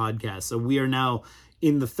episodes of the podcast. So we are now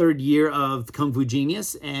in the third year of Kung Fu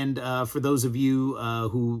Genius. And for those of you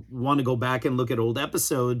who want to go back and look at old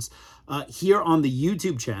episodes, here on the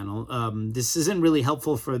YouTube channel, this isn't really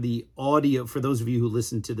helpful for the audio, for those of you who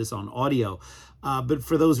listen to this on audio, but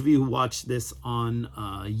for those of you who watch this on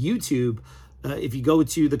YouTube, if you go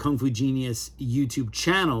to the Kung Fu Genius YouTube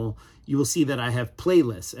channel, you will see that I have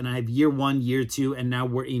playlists, and I have year 1, year 2, and now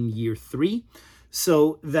we're in year 3.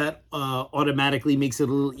 So that automatically makes it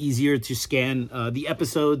a little easier to scan the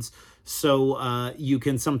episodes. So you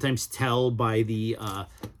can sometimes tell by the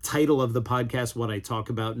title of the podcast what I talk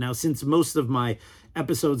about. Now, since most of my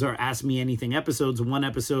episodes are Ask Me Anything episodes, one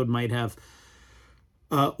episode might have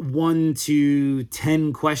 1 to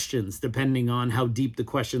 10 questions, depending on how deep the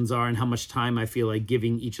questions are and how much time I feel like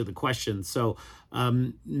giving each of the questions. So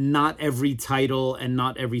not every title and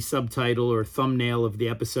not every subtitle or thumbnail of the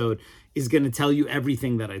episode is going to tell you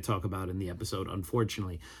everything that I talk about in the episode,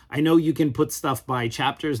 unfortunately. I know you can put stuff by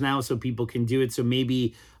chapters now so people can do it. So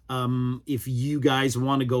maybe if you guys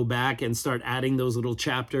want to go back and start adding those little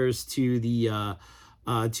chapters to the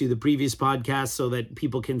previous podcast so that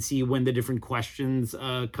people can see when the different questions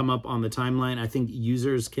come up on the timeline, I think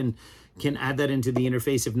users can add that into the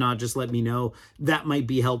interface. If not, just let me know. That might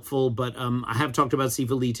be helpful. But I have talked about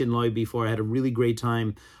Sifu Lee Tin Loy before. I had a really great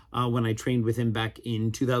time when I trained with him back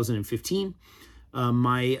in 2015.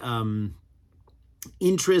 My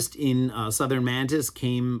interest in Southern Mantis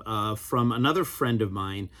came from another friend of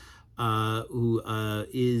mine who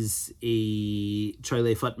is a Chai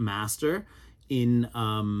Lei Fut master in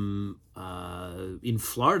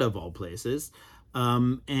Florida, of all places. His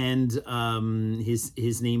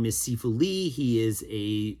name is Sifu Lee. He is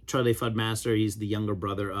a Chai Lei Fut master. He's the younger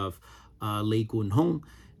brother of Lei Kun Hong.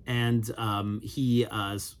 And he,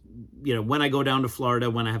 when I go down to Florida,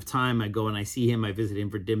 when I have time, I go and I see him. I visit him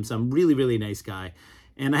for dim sum. Really, really nice guy.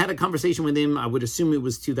 And I had a conversation with him. I would assume it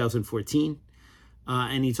was 2014.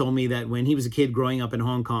 And he told me that when he was a kid growing up in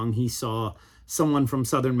Hong Kong, he saw someone from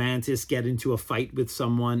Southern Mantis get into a fight with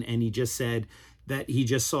someone. And he just said that he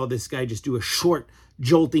just saw this guy just do a short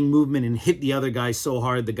jolting movement and hit the other guy so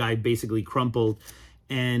hard, the guy basically crumpled.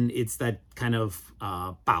 And it's that kind of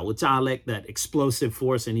bao zhalek, that explosive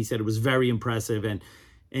force. And he said it was very impressive.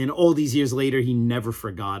 And all these years later, he never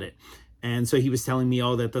forgot it. And so he was telling me,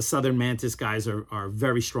 that the Southern Mantis guys are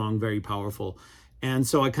very strong, very powerful. And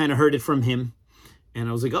so I kind of heard it from him. And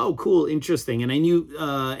I was like, oh, cool, interesting. And I knew,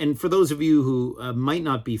 and for those of you who might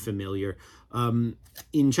not be familiar,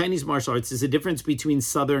 in Chinese martial arts, there's a difference between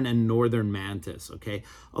Southern and Northern Mantis, okay?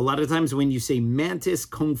 A lot of times when you say Mantis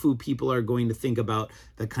Kung Fu, people are going to think about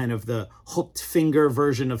the kind of the hooked finger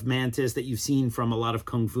version of Mantis that you've seen from a lot of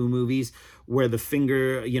Kung Fu movies, where the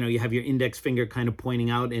finger, you have your index finger kind of pointing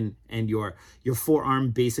out and your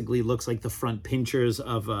forearm basically looks like the front pinchers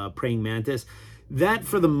of a praying mantis. That,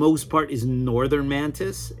 for the most part, is Northern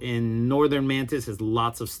Mantis, and Northern Mantis has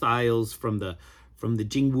lots of styles from the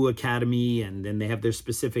Jingwu Academy, and then they have their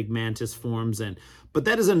specific Mantis forms. But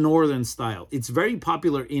that is a Northern style. It's very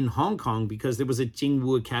popular in Hong Kong because there was a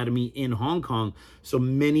Jingwu Academy in Hong Kong, so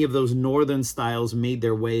many of those Northern styles made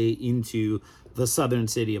their way into the Southern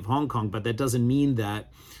city of Hong Kong, but that doesn't mean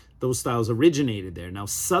that those styles originated there. Now,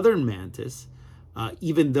 Southern Mantis,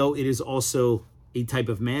 even though it is also a type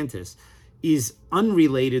of Mantis, is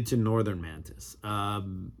unrelated to Northern Mantis.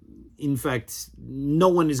 In fact, no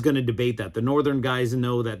one is going to debate that. The Northern guys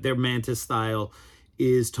know that their Mantis style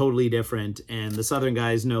is totally different, and the Southern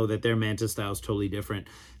guys know that their Mantis style is totally different.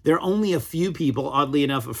 There are only a few people, oddly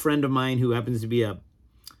enough, a friend of mine who happens to be a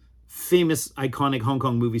famous, iconic Hong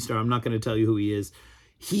Kong movie star, I'm not going to tell you who he is,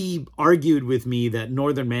 he argued with me that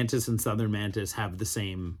Northern Mantis and Southern Mantis have the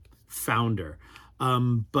same founder.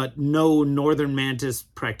 But no Northern Mantis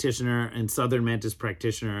practitioner and Southern Mantis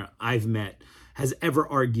practitioner I've met has ever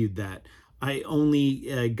argued that. I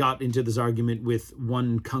only got into this argument with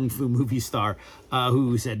one Kung Fu movie star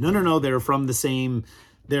who said, no, they're from the same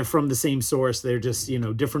source. They're just,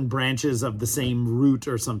 different branches of the same root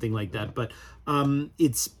or something like that. But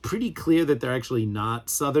it's pretty clear that they're actually not.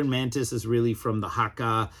 Southern Mantis is really from the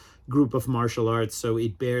Hakka group of martial arts, so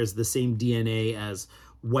it bears the same DNA as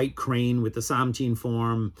White Crane with the Samchin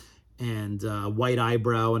form and White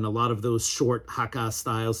Eyebrow, and a lot of those short Hakka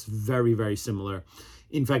styles, very, very similar.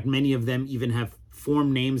 In fact, many of them even have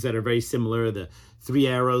form names that are very similar. The 3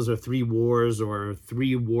 arrows or 3 wars or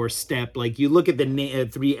 3 war step. Like you look at the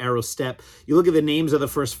 3 arrow step, you look at the names of the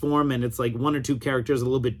first form and it's like 1 or 2 characters a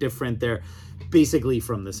little bit different. They're basically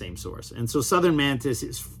from the same source. And so Southern Mantis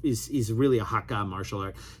is really a Hakka martial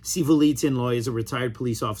art. Sifu Lee Tin Loy is a retired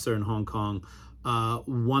police officer in Hong Kong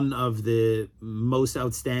one of the most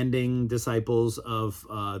outstanding disciples of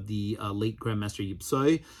the late Grandmaster Yip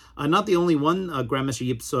Soi. Not the only one. Grandmaster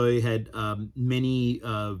Yip Soi had many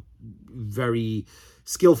very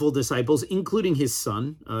skillful disciples, including his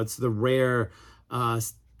son. It's the rare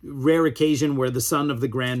occasion where the son of the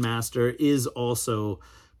Grandmaster is also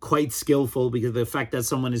quite skillful, because the fact that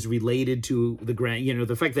someone is related to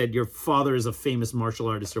the fact that your father is a famous martial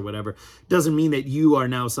artist or whatever doesn't mean that you are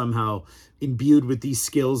now somehow imbued with these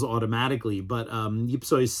skills automatically. But Yip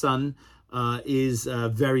Soi's son is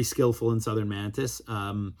very skillful in Southern Mantis. They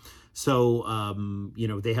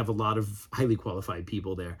have a lot of highly qualified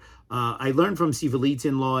people there. I learned from Sifa Lee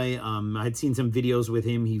Tin Loy. I had seen some videos with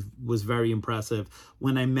him. He was very impressive.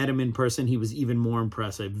 When I met him in person, he was even more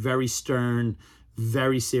impressive. Very stern,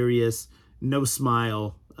 very serious, no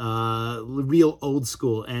smile, real old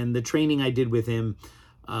school. And the training I did with him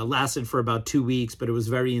lasted for about 2 weeks, but it was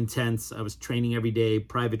very intense. I was training every day,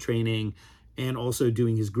 private training, and also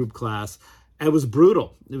doing his group class. It was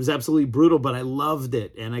brutal. It was absolutely brutal, but I loved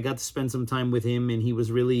it. And I got to spend some time with him, and he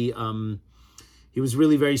was really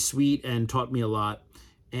very sweet and taught me a lot.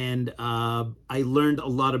 And I learned a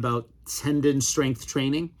lot about tendon strength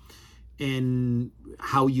training and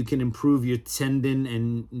how you can improve your tendon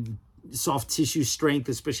and soft tissue strength,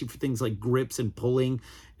 especially for things like grips and pulling.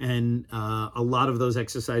 And a lot of those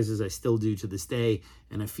exercises I still do to this day,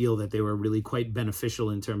 and I feel that they were really quite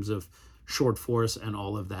beneficial in terms of short force and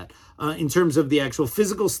all of that. In terms of the actual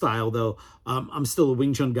physical style, though, I'm still a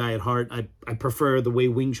Wing Chun guy at heart. I prefer the way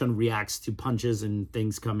Wing Chun reacts to punches and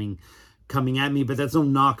things coming at me, but that's no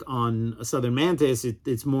knock on Southern Mantis.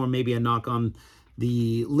 It's more maybe a knock on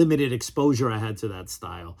the limited exposure I had to that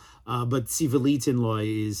style. But Sifa Lee Tin Loy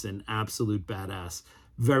is an absolute badass.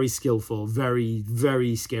 Very skillful, very,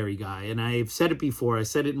 very scary guy. And I've said it before. I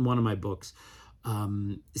said it in one of my books.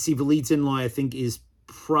 Sifa Lee Tin Loy, I think, is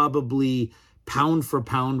probably pound for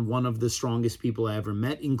pound one of the strongest people I ever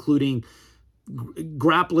met, including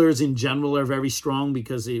grapplers in general are very strong,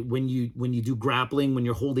 because when you do grappling, when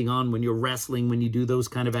you're holding on, when you're wrestling, when you do those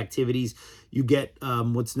kind of activities, you get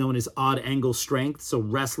what's known as odd angle strength. So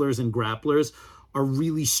wrestlers and grapplers are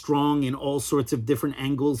really strong in all sorts of different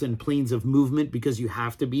angles and planes of movement, because you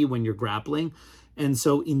have to be when you're grappling. And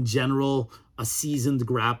so in general, a seasoned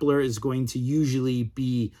grappler is going to usually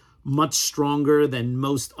be much stronger than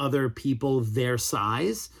most other people their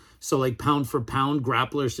size. So like pound for pound,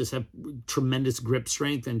 grapplers just have tremendous grip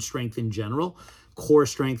strength and strength in general, core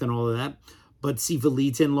strength and all of that. But Sifa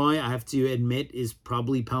Lee Tin Loy, I have to admit, is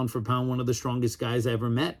probably pound for pound one of the strongest guys I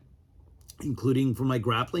ever met, including for my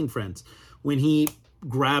grappling friends. When he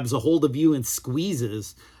grabs a hold of you and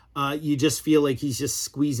squeezes, you just feel like he's just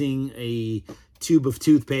squeezing a tube of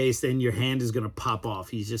toothpaste and your hand is going to pop off.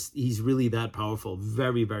 He's really that powerful.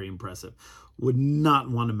 Very, very impressive. Would not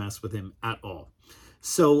want to mess with him at all.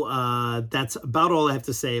 So that's about all I have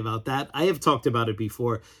to say about that. I have talked about it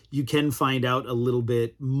before. You can find out a little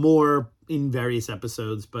bit more in various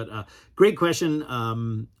episodes, but great question.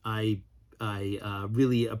 I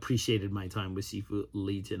really appreciated my time with Sifa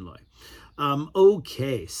Lee Tin Loy.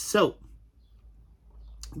 Okay, so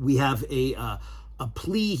we have a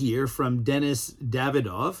plea here from Dennis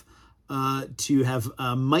Davidov to have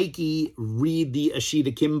Mikey read the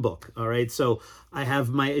Ashita Kim book. All right, so I have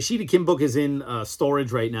my Ashita Kim book is in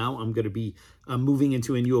storage right now. I'm going to be moving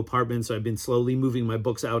into a new apartment, so I've been slowly moving my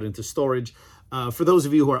books out into storage. For those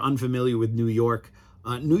of you who are unfamiliar with New York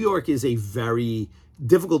is a very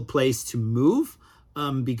difficult place to move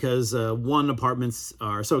because one, apartments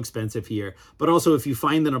are so expensive here, but also if you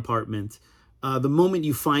find an apartment, the moment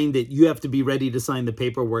you find it, you have to be ready to sign the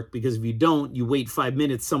paperwork, because if you don't, you wait 5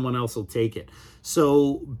 minutes, someone else will take it.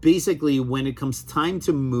 So basically, when it comes time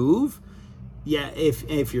to move,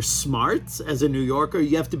 if you're smart as a New Yorker,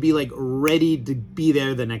 you have to be like ready to be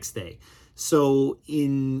there the next day. So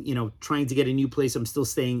in, trying to get a new place, I'm still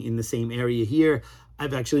staying in the same area here.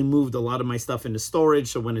 I've actually moved a lot of my stuff into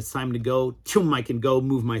storage. So when it's time to go, I can go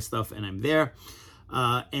move my stuff and I'm there.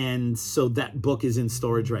 And so that book is in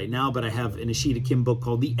storage right now, but I have an Ashita Kim book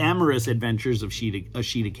called The Amorous Adventures of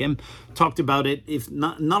Ashita Kim. Talked about it, if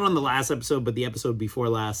not on the last episode, but the episode before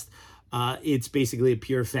last. It's basically a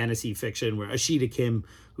pure fantasy fiction where Ashita Kim,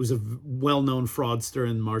 who's a well-known fraudster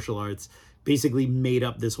in martial arts, basically made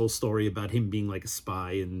up this whole story about him being like a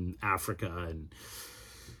spy in Africa and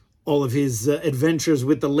all of his adventures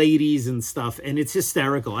with the ladies and stuff. And it's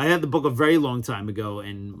hysterical. I had the book a very long time ago,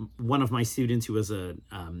 and one of my students who was an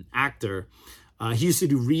actor, he used to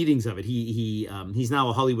do readings of it. He's now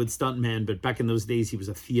a Hollywood stuntman, but back in those days, he was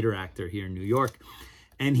a theater actor here in New York.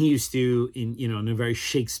 And he used to, in a very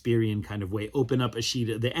Shakespearean kind of way, open up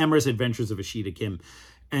The Amorous Adventures of Ashita Kim,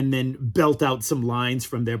 and then belt out some lines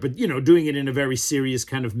from there, but, doing it in a very serious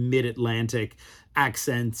kind of mid-Atlantic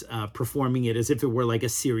accent, performing it as if it were like a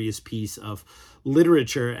serious piece of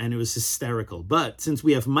literature, and it was hysterical. But since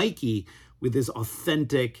we have Mikey with his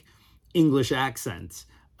authentic English accent,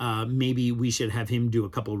 maybe we should have him do a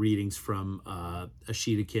couple readings from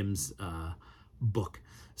Ashita Kim's book.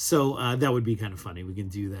 So that would be kind of funny. We can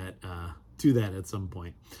do that at some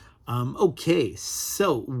point. Okay,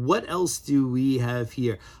 so what else do we have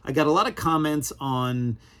here? I got a lot of comments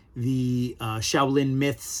on the Shaolin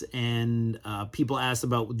myths, and people asked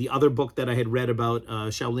about the other book that I had read about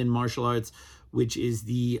Shaolin martial arts, which is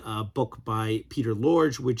the book by Peter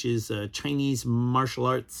Lorge, which is Chinese martial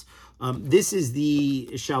arts. This is the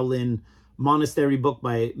Shaolin Monastery book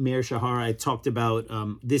by Meir Shahar. I talked about,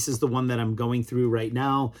 this is the one that I'm going through right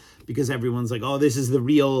now, because everyone's like, oh, this is the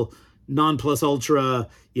real non plus ultra,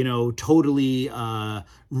 totally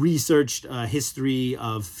researched history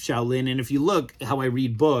of Shaolin. And if you look how I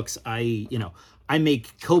read books, I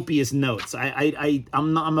make copious notes.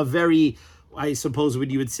 I'm a very, I suppose what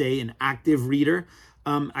you would say, an active reader.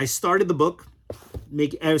 I started the book,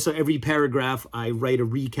 so every paragraph I write a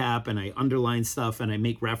recap and I underline stuff and I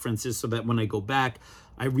make references so that when I go back,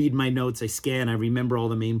 I read my notes, I scan, I remember all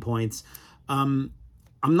the main points.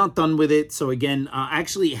 I'm not done with it. So again, I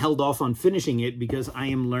actually held off on finishing it because I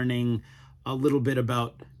am learning a little bit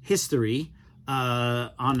about history,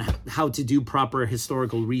 on how to do proper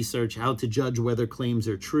historical research, how to judge whether claims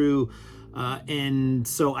are true. And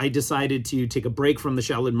so I decided to take a break from the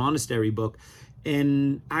Shaolin Monastery book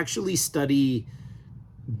and actually study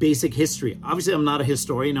basic history. Obviously, I'm not a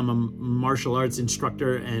historian. I'm a martial arts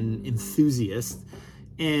instructor and enthusiast.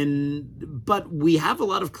 But we have a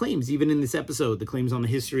lot of claims, even in this episode, the claims on the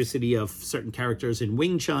historicity of certain characters in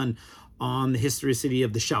Wing Chun, on the historicity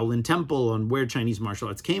of the Shaolin Temple, on where Chinese martial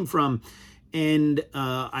arts came from. And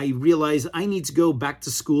I realized I need to go back to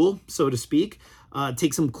school, so to speak,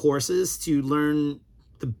 take some courses to learn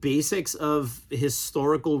the basics of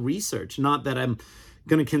historical research. Not that I'm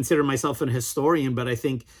going to consider myself an historian, but I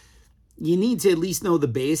think you need to at least know the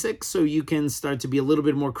basics so you can start to be a little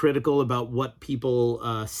bit more critical about what people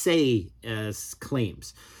say as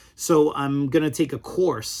claims. So I'm going to take a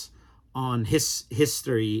course on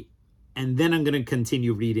history, and then I'm going to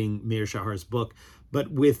continue reading Meir Shahar's book,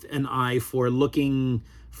 but with an eye for looking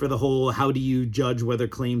for the whole, how do you judge whether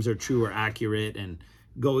claims are true or accurate, and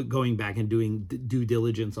going back and doing due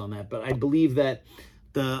diligence on that. But I believe that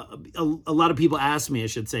a lot of people asked me, I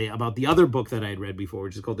should say, about the other book that I had read before,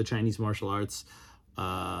 which is called The Chinese Martial Arts,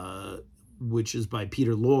 which is by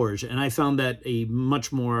Peter Lorge. And I found that a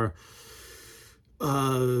much more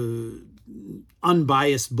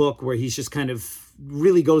unbiased book, where he's just kind of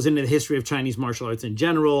really goes into the history of Chinese martial arts in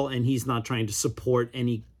general, and he's not trying to support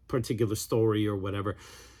any particular story or whatever.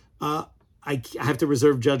 I have to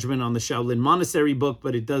reserve judgment on the Shaolin Monastery book,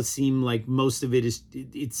 but it does seem like most of it is,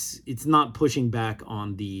 it's not pushing back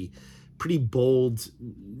on the pretty bold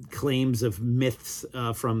claims of myths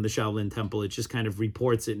from the Shaolin Temple. It just kind of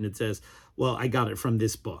reports it and it says, well, I got it from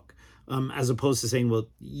this book, as opposed to saying, well,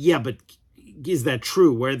 yeah, but is that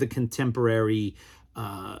true? Where are the contemporary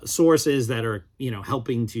sources that are,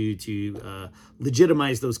 helping to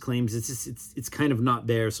legitimize those claims? It's kind of not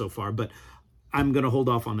there so far, but I'm going to hold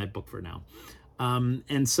off on that book for now.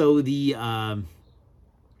 And so the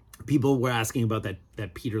people were asking about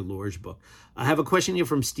that Peter Lorge book. I have a question here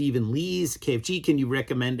from Stephen Lees. KFG, can you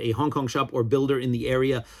recommend a Hong Kong shop or builder in the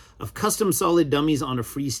area of custom solid dummies on a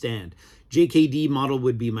free stand? JKD model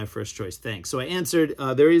would be my first choice. Thanks. So I answered,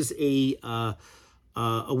 there is a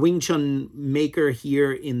Wing Chun maker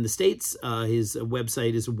here in the States. His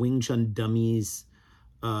website is Wing Chun Dummies.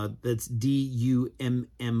 That's DUMMYS.com.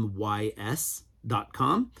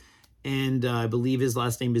 And I believe his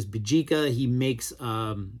last name is Bijika. He makes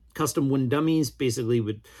custom wooden dummies, basically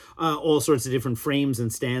with all sorts of different frames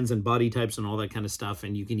and stands and body types and all that kind of stuff.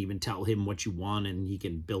 And you can even tell him what you want and he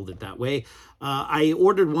can build it that way. I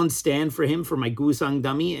ordered one stand for him for my Gusang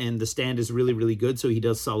dummy, and the stand is really, really good. So he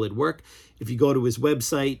does solid work. If you go to his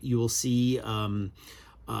website, you will see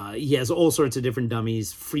he has all sorts of different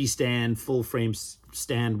dummies, free stand, full frame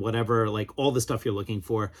stand, whatever, like all the stuff you're looking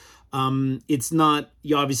for. It's not,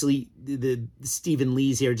 obviously the Stephen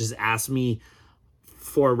Lees here just asked me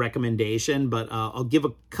for a recommendation, but I'll give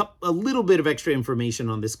a little bit of extra information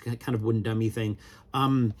on this kind of wooden dummy thing.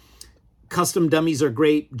 Custom dummies are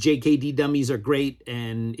great. JKD dummies are great.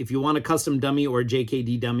 And if you want a custom dummy or a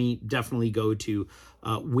JKD dummy, definitely go to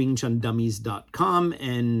wingchundummies.com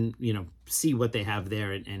and, see what they have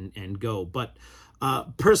there and go. But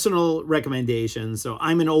Personal recommendations. So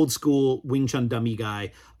I'm an old school Wing Chun dummy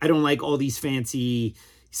guy. I don't like all these fancy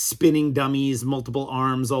spinning dummies, multiple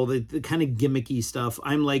arms, all the kind of gimmicky stuff.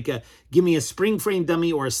 I'm like, give me a spring frame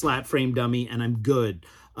dummy or a slat frame dummy and I'm good.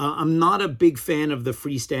 I'm not a big fan of the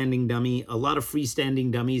freestanding dummy. A lot of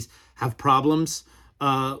freestanding dummies have problems.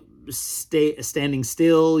 Standing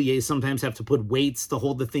still, you sometimes have to put weights to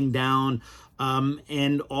hold the thing down.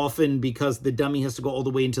 And often because the dummy has to go all the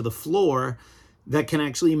way into the floor, that can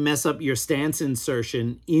actually mess up your stance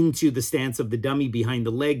insertion into the stance of the dummy behind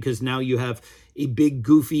the leg, because now you have a big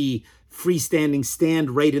goofy freestanding stand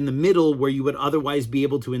right in the middle where you would otherwise be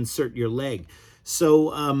able to insert your leg.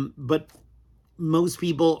 So, but most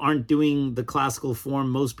people aren't doing the classical form.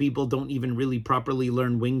 Most people don't even really properly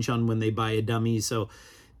learn Wing Chun when they buy a dummy. So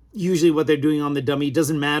usually what they're doing on the dummy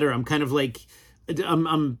doesn't matter. I'm kind of like,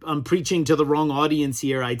 I'm preaching to the wrong audience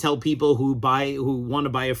here. I tell people who want to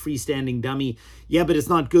buy a freestanding dummy, yeah, but it's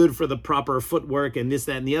not good for the proper footwork and this,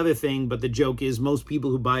 that, and the other thing. But the joke is most people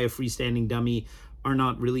who buy a freestanding dummy are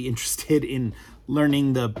not really interested in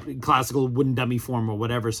learning the classical wooden dummy form or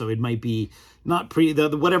whatever. So it might be not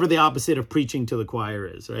whatever the opposite of preaching to the choir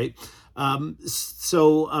is, right?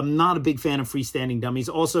 So I'm not a big fan of freestanding dummies.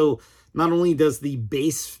 Also, not only does the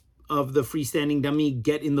base of the freestanding dummy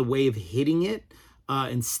get in the way of hitting it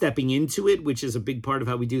and stepping into it, which is a big part of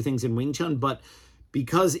how we do things in Wing Chun, but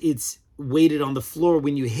because it's weighted on the floor,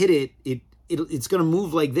 when you hit it, it's going to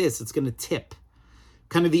move like this. It's going to tip.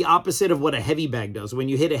 Kind of the opposite of what a heavy bag does. When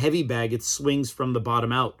you hit a heavy bag, it swings from the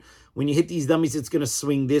bottom out. When you hit these dummies, it's going to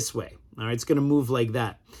swing this way. All right, it's going to move like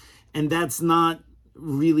that. And that's not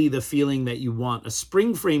really the feeling that you want. A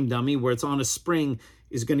spring frame dummy where it's on a spring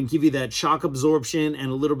is going to give you that shock absorption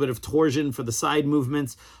and a little bit of torsion for the side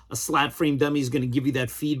movements. A slat frame dummy is going to give you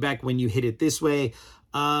that feedback when you hit it this way.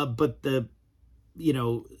 But the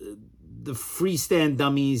freestand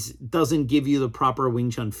dummies doesn't give you the proper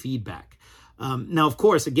Wing Chun feedback. Now, of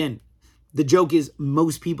course, again, the joke is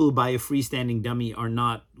most people who buy a freestanding dummy are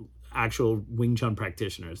not actual Wing Chun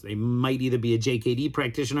practitioners. They might either be a JKD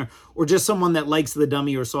practitioner or just someone that likes the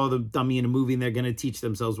dummy or saw the dummy in a movie and they're going to teach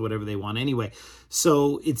themselves whatever they want anyway.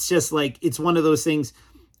 So it's just like, it's one of those things.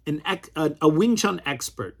 A Wing Chun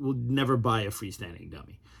expert will never buy a freestanding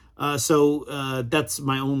dummy. So that's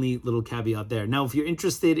my only little caveat there. Now, if you're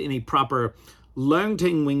interested in a proper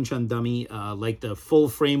Learning Wing Chun dummy, like the full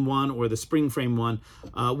frame one or the spring frame one,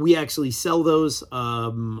 we actually sell those.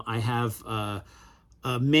 I have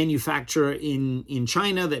a manufacturer in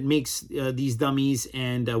China that makes these dummies,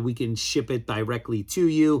 and we can ship it directly to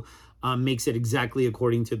you. Makes it exactly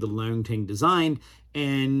according to the Learning design.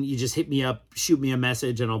 And you just hit me up, shoot me a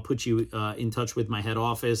message, and I'll put you in touch with my head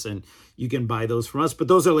office, and you can buy those from us. But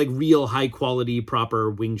those are like real high quality, proper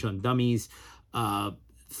Wing Chun dummies.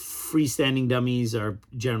 Freestanding dummies are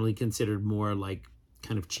generally considered more like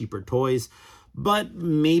kind of cheaper toys. But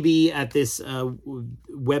maybe at this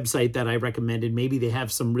website that I recommended, maybe they have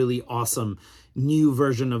some really awesome new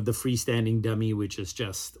version of the freestanding dummy, which is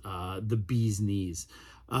just the bee's knees.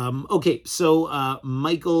 Okay, so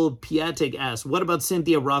Michael Piatek asks, what about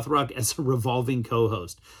Cynthia Rothrock as a revolving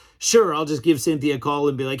co-host? Sure, I'll just give Cynthia a call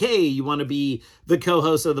and be like, hey, you want to be the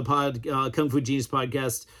co-host of the Kung Fu Genius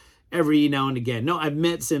podcast every now and again? No, I've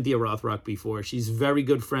met Cynthia Rothrock before. She's very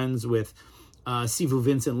good friends with Sifu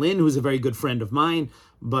Vincent Lin, who's a very good friend of mine.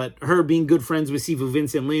 But her being good friends with Sifu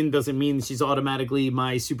Vincent Lin doesn't mean she's automatically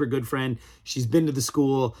my super good friend. She's been to the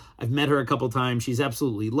school. I've met her a couple times. She's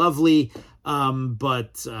absolutely lovely.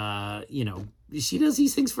 But she does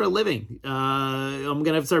these things for a living. I'm going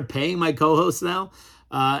to have to start paying my co-hosts now.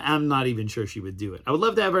 I'm not even sure she would do it. I would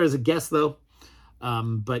love to have her as a guest, though.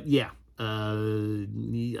 But yeah,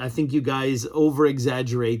 I think you guys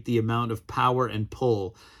over-exaggerate the amount of power and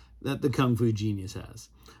pull that the Kung Fu Genius has.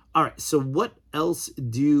 All right, so what else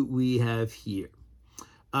do we have here?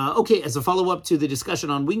 Okay, as a follow-up to the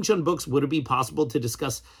discussion on Wing Chun books, would it be possible to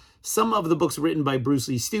discuss some of the books written by Bruce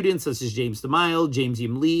Lee's students, such as James DeMille, James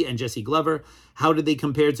Yim Lee, and Jesse Glover? How did they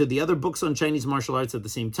compare to the other books on Chinese martial arts at the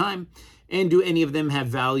same time? And do any of them have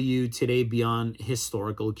value today beyond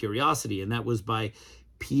historical curiosity? And that was by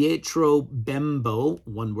Pietro Bembo,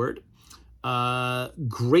 one word.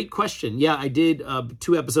 Great question. Yeah, I did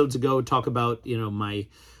 2 episodes ago talk about, mainly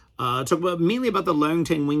about the Leung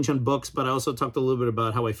Tang Wing Chun books, but I also talked a little bit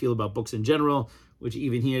about how I feel about books in general, which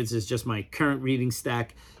even here is just my current reading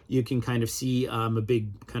stack. You can kind of see I'm a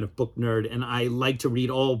big kind of book nerd, and I like to read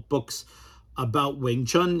all books about Wing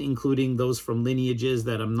Chun, including those from lineages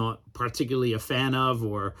that I'm not particularly a fan of,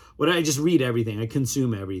 or what. I just read everything. I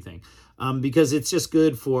consume everything because it's just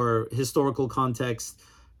good for historical context.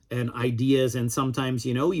 and ideas. And sometimes,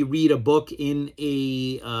 you read a book you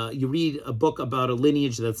read a book about a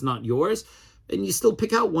lineage that's not yours, and you still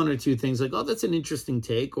pick out one or two things like, oh, that's an interesting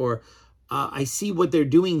take, or I see what they're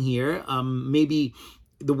doing here. Maybe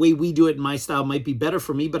the way we do it in my style might be better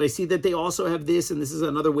for me, but I see that they also have this, and this is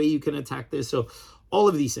another way you can attack this. So all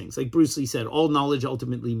of these things, like Bruce Lee said, all knowledge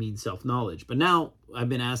ultimately means self-knowledge. But now I've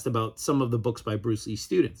been asked about some of the books by Bruce Lee's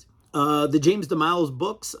students. The James DeMiles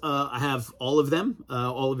books, I have all of them,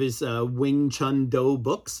 all of his Wing Chun Do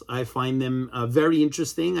books. I find them very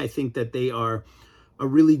interesting. I think that they are a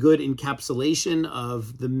really good encapsulation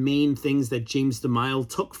of the main things that James DeMille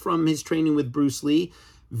took from his training with Bruce Lee.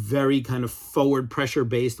 Very kind of forward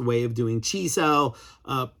pressure-based way of doing chi sao,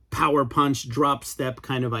 power punch, drop step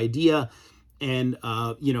kind of idea. And,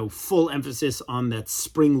 full emphasis on that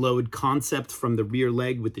spring load concept from the rear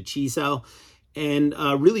leg with the chi sao. And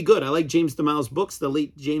really good. I like James DeMile's books. The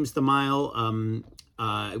late James DeMille,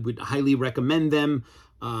 I would highly recommend them.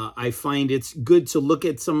 I find it's good to look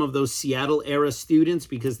at some of those Seattle era students,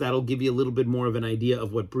 because that'll give you a little bit more of an idea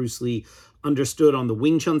of what Bruce Lee understood on the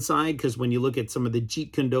Wing Chun side. Because when you look at some of the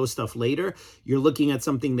Jeet Kune Do stuff later, you're looking at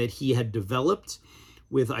something that he had developed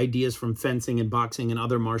with ideas from fencing and boxing and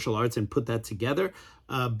other martial arts and put that together.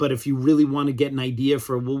 But if you really want to get an idea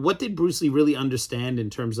for, well, what did Bruce Lee really understand in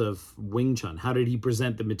terms of Wing Chun? How did he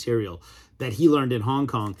present the material that he learned in Hong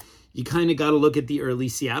Kong? You kind of got to look at the early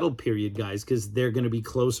Seattle period guys, because they're going to be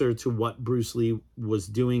closer to what Bruce Lee was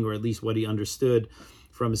doing, or at least what he understood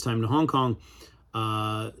from his time in Hong Kong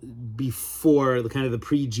before the kind of the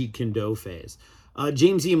pre-Jeet Kune Do phase.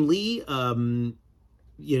 James E.M. Lee,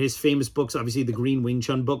 his famous books, obviously the Green Wing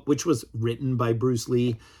Chun book, which was written by Bruce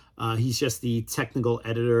Lee. He's just the technical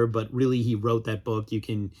editor, but really he wrote that book. You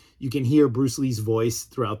can hear Bruce Lee's voice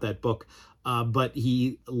throughout that book. But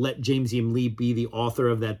he let James E.M. Lee be the author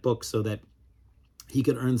of that book so that he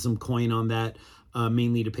could earn some coin on that,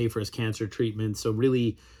 mainly to pay for his cancer treatment. So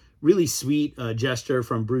really, really sweet gesture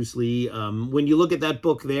from Bruce Lee. When you look at that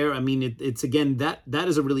book there, I mean, it's again, that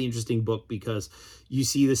is a really interesting book, because you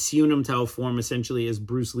see the Siunum Tao form essentially as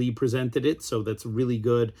Bruce Lee presented it. So that's really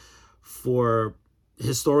good for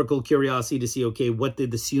historical curiosity to see, okay, what did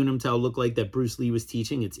the Siunum Tao look like that Bruce Lee was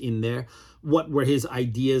teaching? It's in there. What were his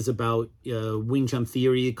ideas about Wing Chun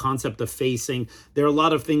theory, concept of facing? There are a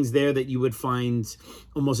lot of things there that you would find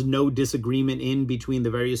almost no disagreement in between the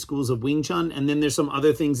various schools of Wing Chun. And then there's some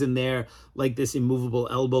other things in there, like this immovable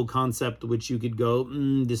elbow concept, which you could go,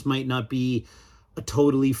 this might not be a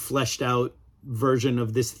totally fleshed out version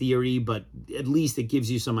of this theory, but at least it gives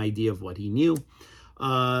you some idea of what he knew.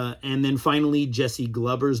 And then finally, Jesse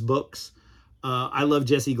Glover's books. I love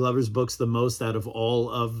Jesse Glover's books the most out of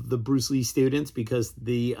all of the Bruce Lee students, because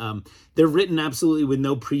they're written absolutely with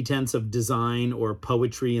no pretense of design or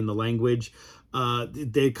poetry in the language.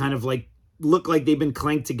 They kind of look like they've been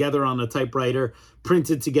clanked together on a typewriter,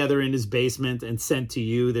 printed together in his basement and sent to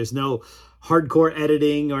you. There's no hardcore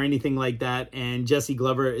editing or anything like that. And Jesse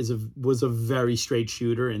Glover was a very straight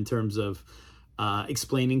shooter in terms of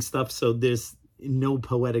explaining stuff. So there's no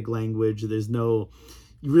poetic language. You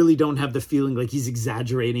really don't have the feeling like he's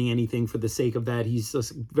exaggerating anything for the sake of that. He's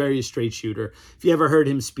just very straight shooter. If you ever heard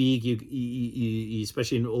him speak, you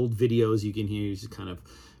especially in old videos, you can hear he's kind of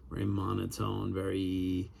very monotone,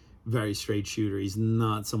 very, very straight shooter. He's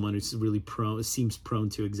not someone who's really seems prone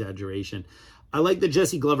to exaggeration. I like the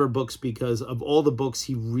Jesse Glover books because of all the books,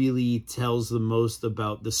 he really tells the most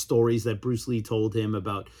about the stories that Bruce Lee told him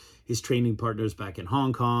about his training partners back in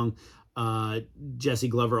Hong Kong. Jesse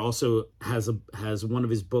Glover also has one of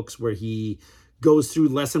his books where he goes through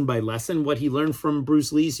lesson by lesson what he learned from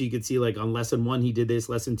Bruce Lee. So you could see on lesson 1, he did this,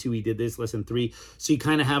 lesson 2, he did this, lesson 3. So you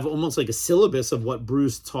kind of have almost like a syllabus of what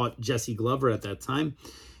Bruce taught Jesse Glover at that time.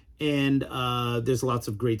 And there's lots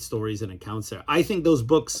of great stories and accounts there. I think those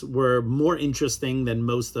books were more interesting than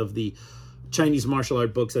most of the Chinese martial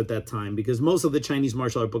art books at that time, because most of the Chinese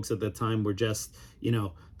martial art books at that time were just,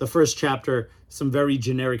 the first chapter, some very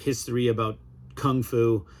generic history about Kung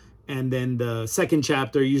Fu. And then the second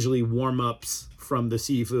chapter, usually warm-ups from the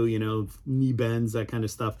Sifu, knee bends, that kind of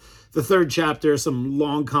stuff. The third chapter, some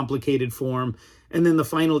long, complicated form. And then the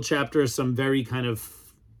final chapter, some very kind of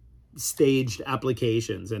staged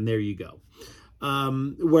applications. And there you go.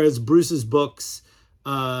 Whereas Bruce's books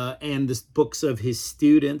and the books of his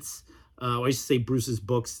students, I should say Bruce's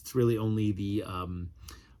books, it's really only the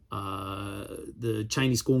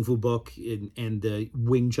Chinese Kung Fu book and the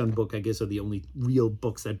Wing Chun book, I guess, are the only real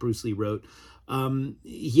books that Bruce Lee wrote.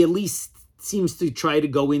 He at least seems to try to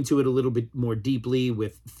go into it a little bit more deeply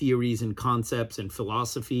with theories and concepts and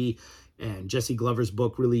philosophy. And Jesse Glover's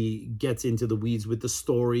book really gets into the weeds with the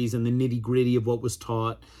stories and the nitty-gritty of what was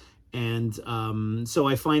taught. And so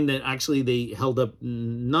I find that actually they held up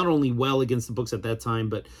not only well against the books at that time,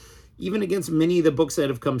 but even against many of the books that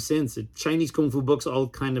have come since. The Chinese Kung Fu books all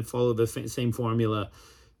kind of follow the same formula.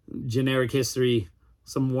 Generic history,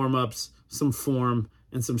 some warm-ups, some form,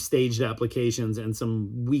 and some staged applications, and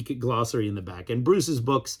some weak glossary in the back. And Bruce's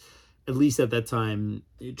books, at least at that time,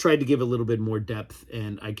 tried to give a little bit more depth,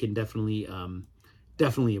 and I can definitely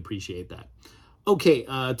appreciate that. Okay,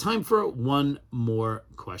 time for one more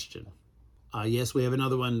question. Yes, we have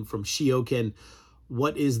another one from Shioken.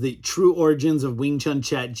 What is the true origins of Wing Chun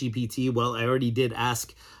Chat GPT? Well, I already did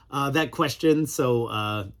ask that question, so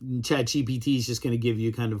Chat GPT is just going to give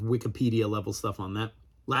you kind of Wikipedia level stuff on that.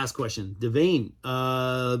 Last question. Devane,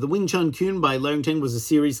 The Wing Chun Kun by Larrington was a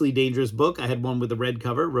seriously dangerous book. I had one with a red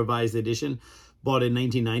cover, revised edition, bought in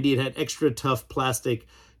 1990. It had extra tough plastic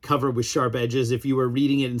cover with sharp edges. If you were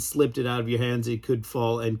reading it and slipped it out of your hands, it could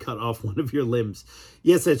fall and cut off one of your limbs.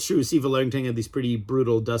 Yes, that's true. Siva Larrington had these pretty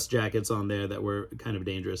brutal dust jackets on there that were kind of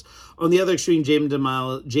dangerous. On the other extreme, James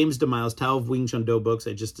DeMile's Tao of Wing Chun Do books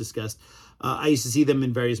I just discussed. I used to see them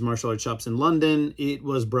in various martial arts shops in London. It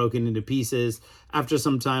was broken into pieces. After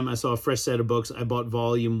some time, I saw a fresh set of books. I bought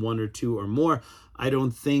volume 1 or 2 or more. I don't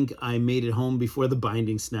think I made it home before the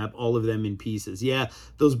binding snapped, all of them in pieces. Yeah,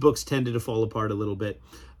 those books tended to fall apart a little bit,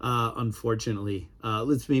 unfortunately.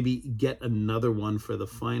 Let's maybe get another one for the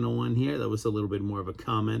final one here. That was a little bit more of a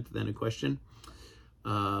comment than a question.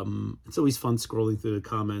 It's always fun scrolling through the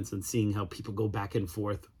comments and seeing how people go back and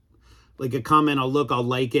forth. Like a comment, I'll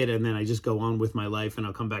like it, and then I just go on with my life, and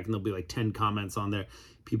I'll come back and there'll be like 10 comments on there,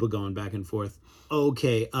 people going back and forth.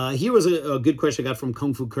 Okay, here was a good question I got from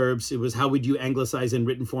Kung Fu Curbs. It was, how would you anglicize in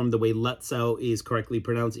written form the way Lutzao is correctly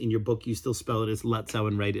pronounced? In your book, you still spell it as Lutzao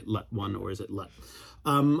and write it Lut1, or is it Lut?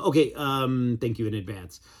 Thank you in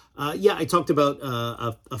advance. Yeah, I talked about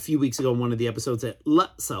a few weeks ago in one of the episodes that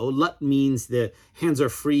Lutzao. Lut means the hands are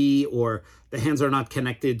free, or the hands are not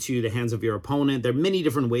connected to the hands of your opponent. There are many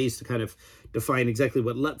different ways to kind of define exactly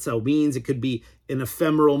what Lutzao means. It could be an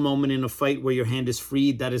ephemeral moment in a fight where your hand is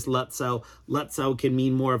freed. That is Lutzao. Lutzao can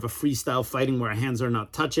mean more of a freestyle fighting where hands are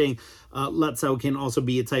not touching. Lutzao can also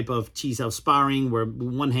be a type of Chi-Sao sparring where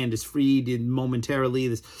one hand is freed momentarily.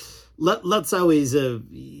 Lutzao is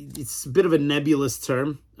it's a bit of a nebulous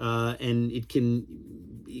term, and it can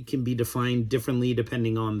be defined differently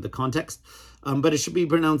depending on the context. But it should be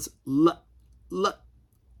pronounced Lutzao,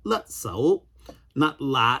 not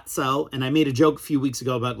Latzao. And I made a joke a few weeks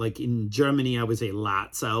ago about, like, in Germany, I would say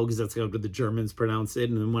Latzao because that's how the Germans pronounce it.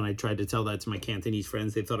 And then when I tried to tell that to my Cantonese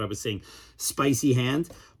friends, they thought I was saying spicy hand.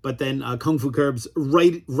 But then Kung Fu Curbs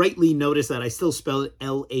rightly noticed that I still spell it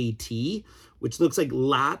L-A-T, which looks like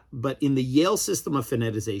lat, but in the Yale system of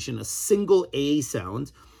phoneticization, a single A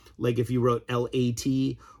sound, like if you wrote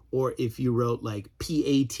L-A-T, or if you wrote like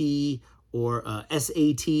P-A-T, or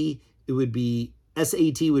S-A-T, it would be,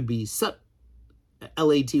 S-A-T would be sut,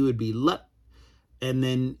 L-A-T would be lut, and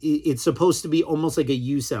then it's supposed to be almost like a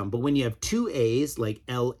U sound, but when you have two A's, like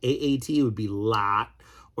L-A-A-T, it would be lot,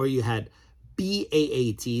 or you had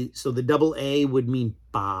B-A-A-T, so the double A would mean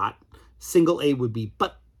bot, single A would be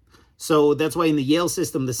but. So that's why in the Yale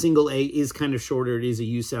system, the single A is kind of shorter. It is a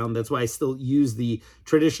U sound. That's why I still use the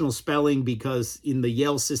traditional spelling, because in the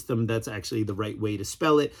Yale system, that's actually the right way to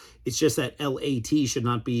spell it. It's just that L-A-T should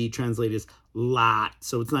not be translated as lot.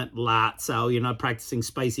 So it's not lot. So you're not practicing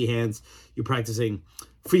spicy hands. You're practicing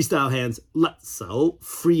freestyle hands. So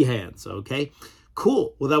free hands. Okay.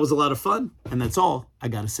 Cool. Well, that was a lot of fun, and that's all I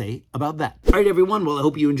got to say about that. All right, everyone. Well, I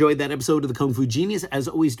hope you enjoyed that episode of the Kung Fu Genius. As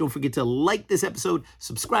always, don't forget to like this episode,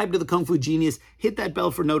 subscribe to the Kung Fu Genius, hit that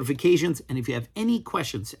bell for notifications, and if you have any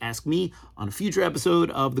questions to ask me on a future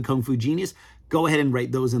episode of the Kung Fu Genius, go ahead and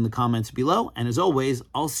write those in the comments below. And as always,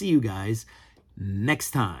 I'll see you guys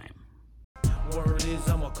next time. Word is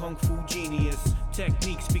I'm a kung fu genius.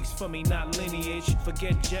 Technique speaks for me, not lineage.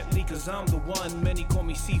 Forget Jet Li, cause I'm the one. Many call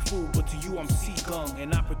me seafood, but to you I'm sea kung.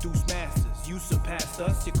 And I produce masters. You surpassed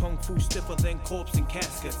us. Your kung fu stiffer than corpse and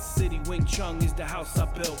caskets. City Wing Chun is the house I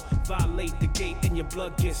built. Violate the gate and your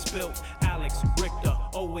blood gets spilt. Alex Richter,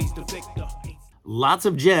 always the victor. Lots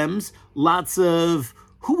of gems, lots of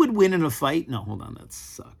who would win in a fight. No, hold on, that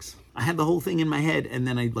sucks. I had the whole thing in my head and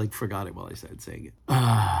then I forgot it while I started saying it.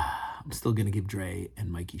 I'm still gonna give Dre and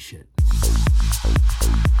Mikey shit.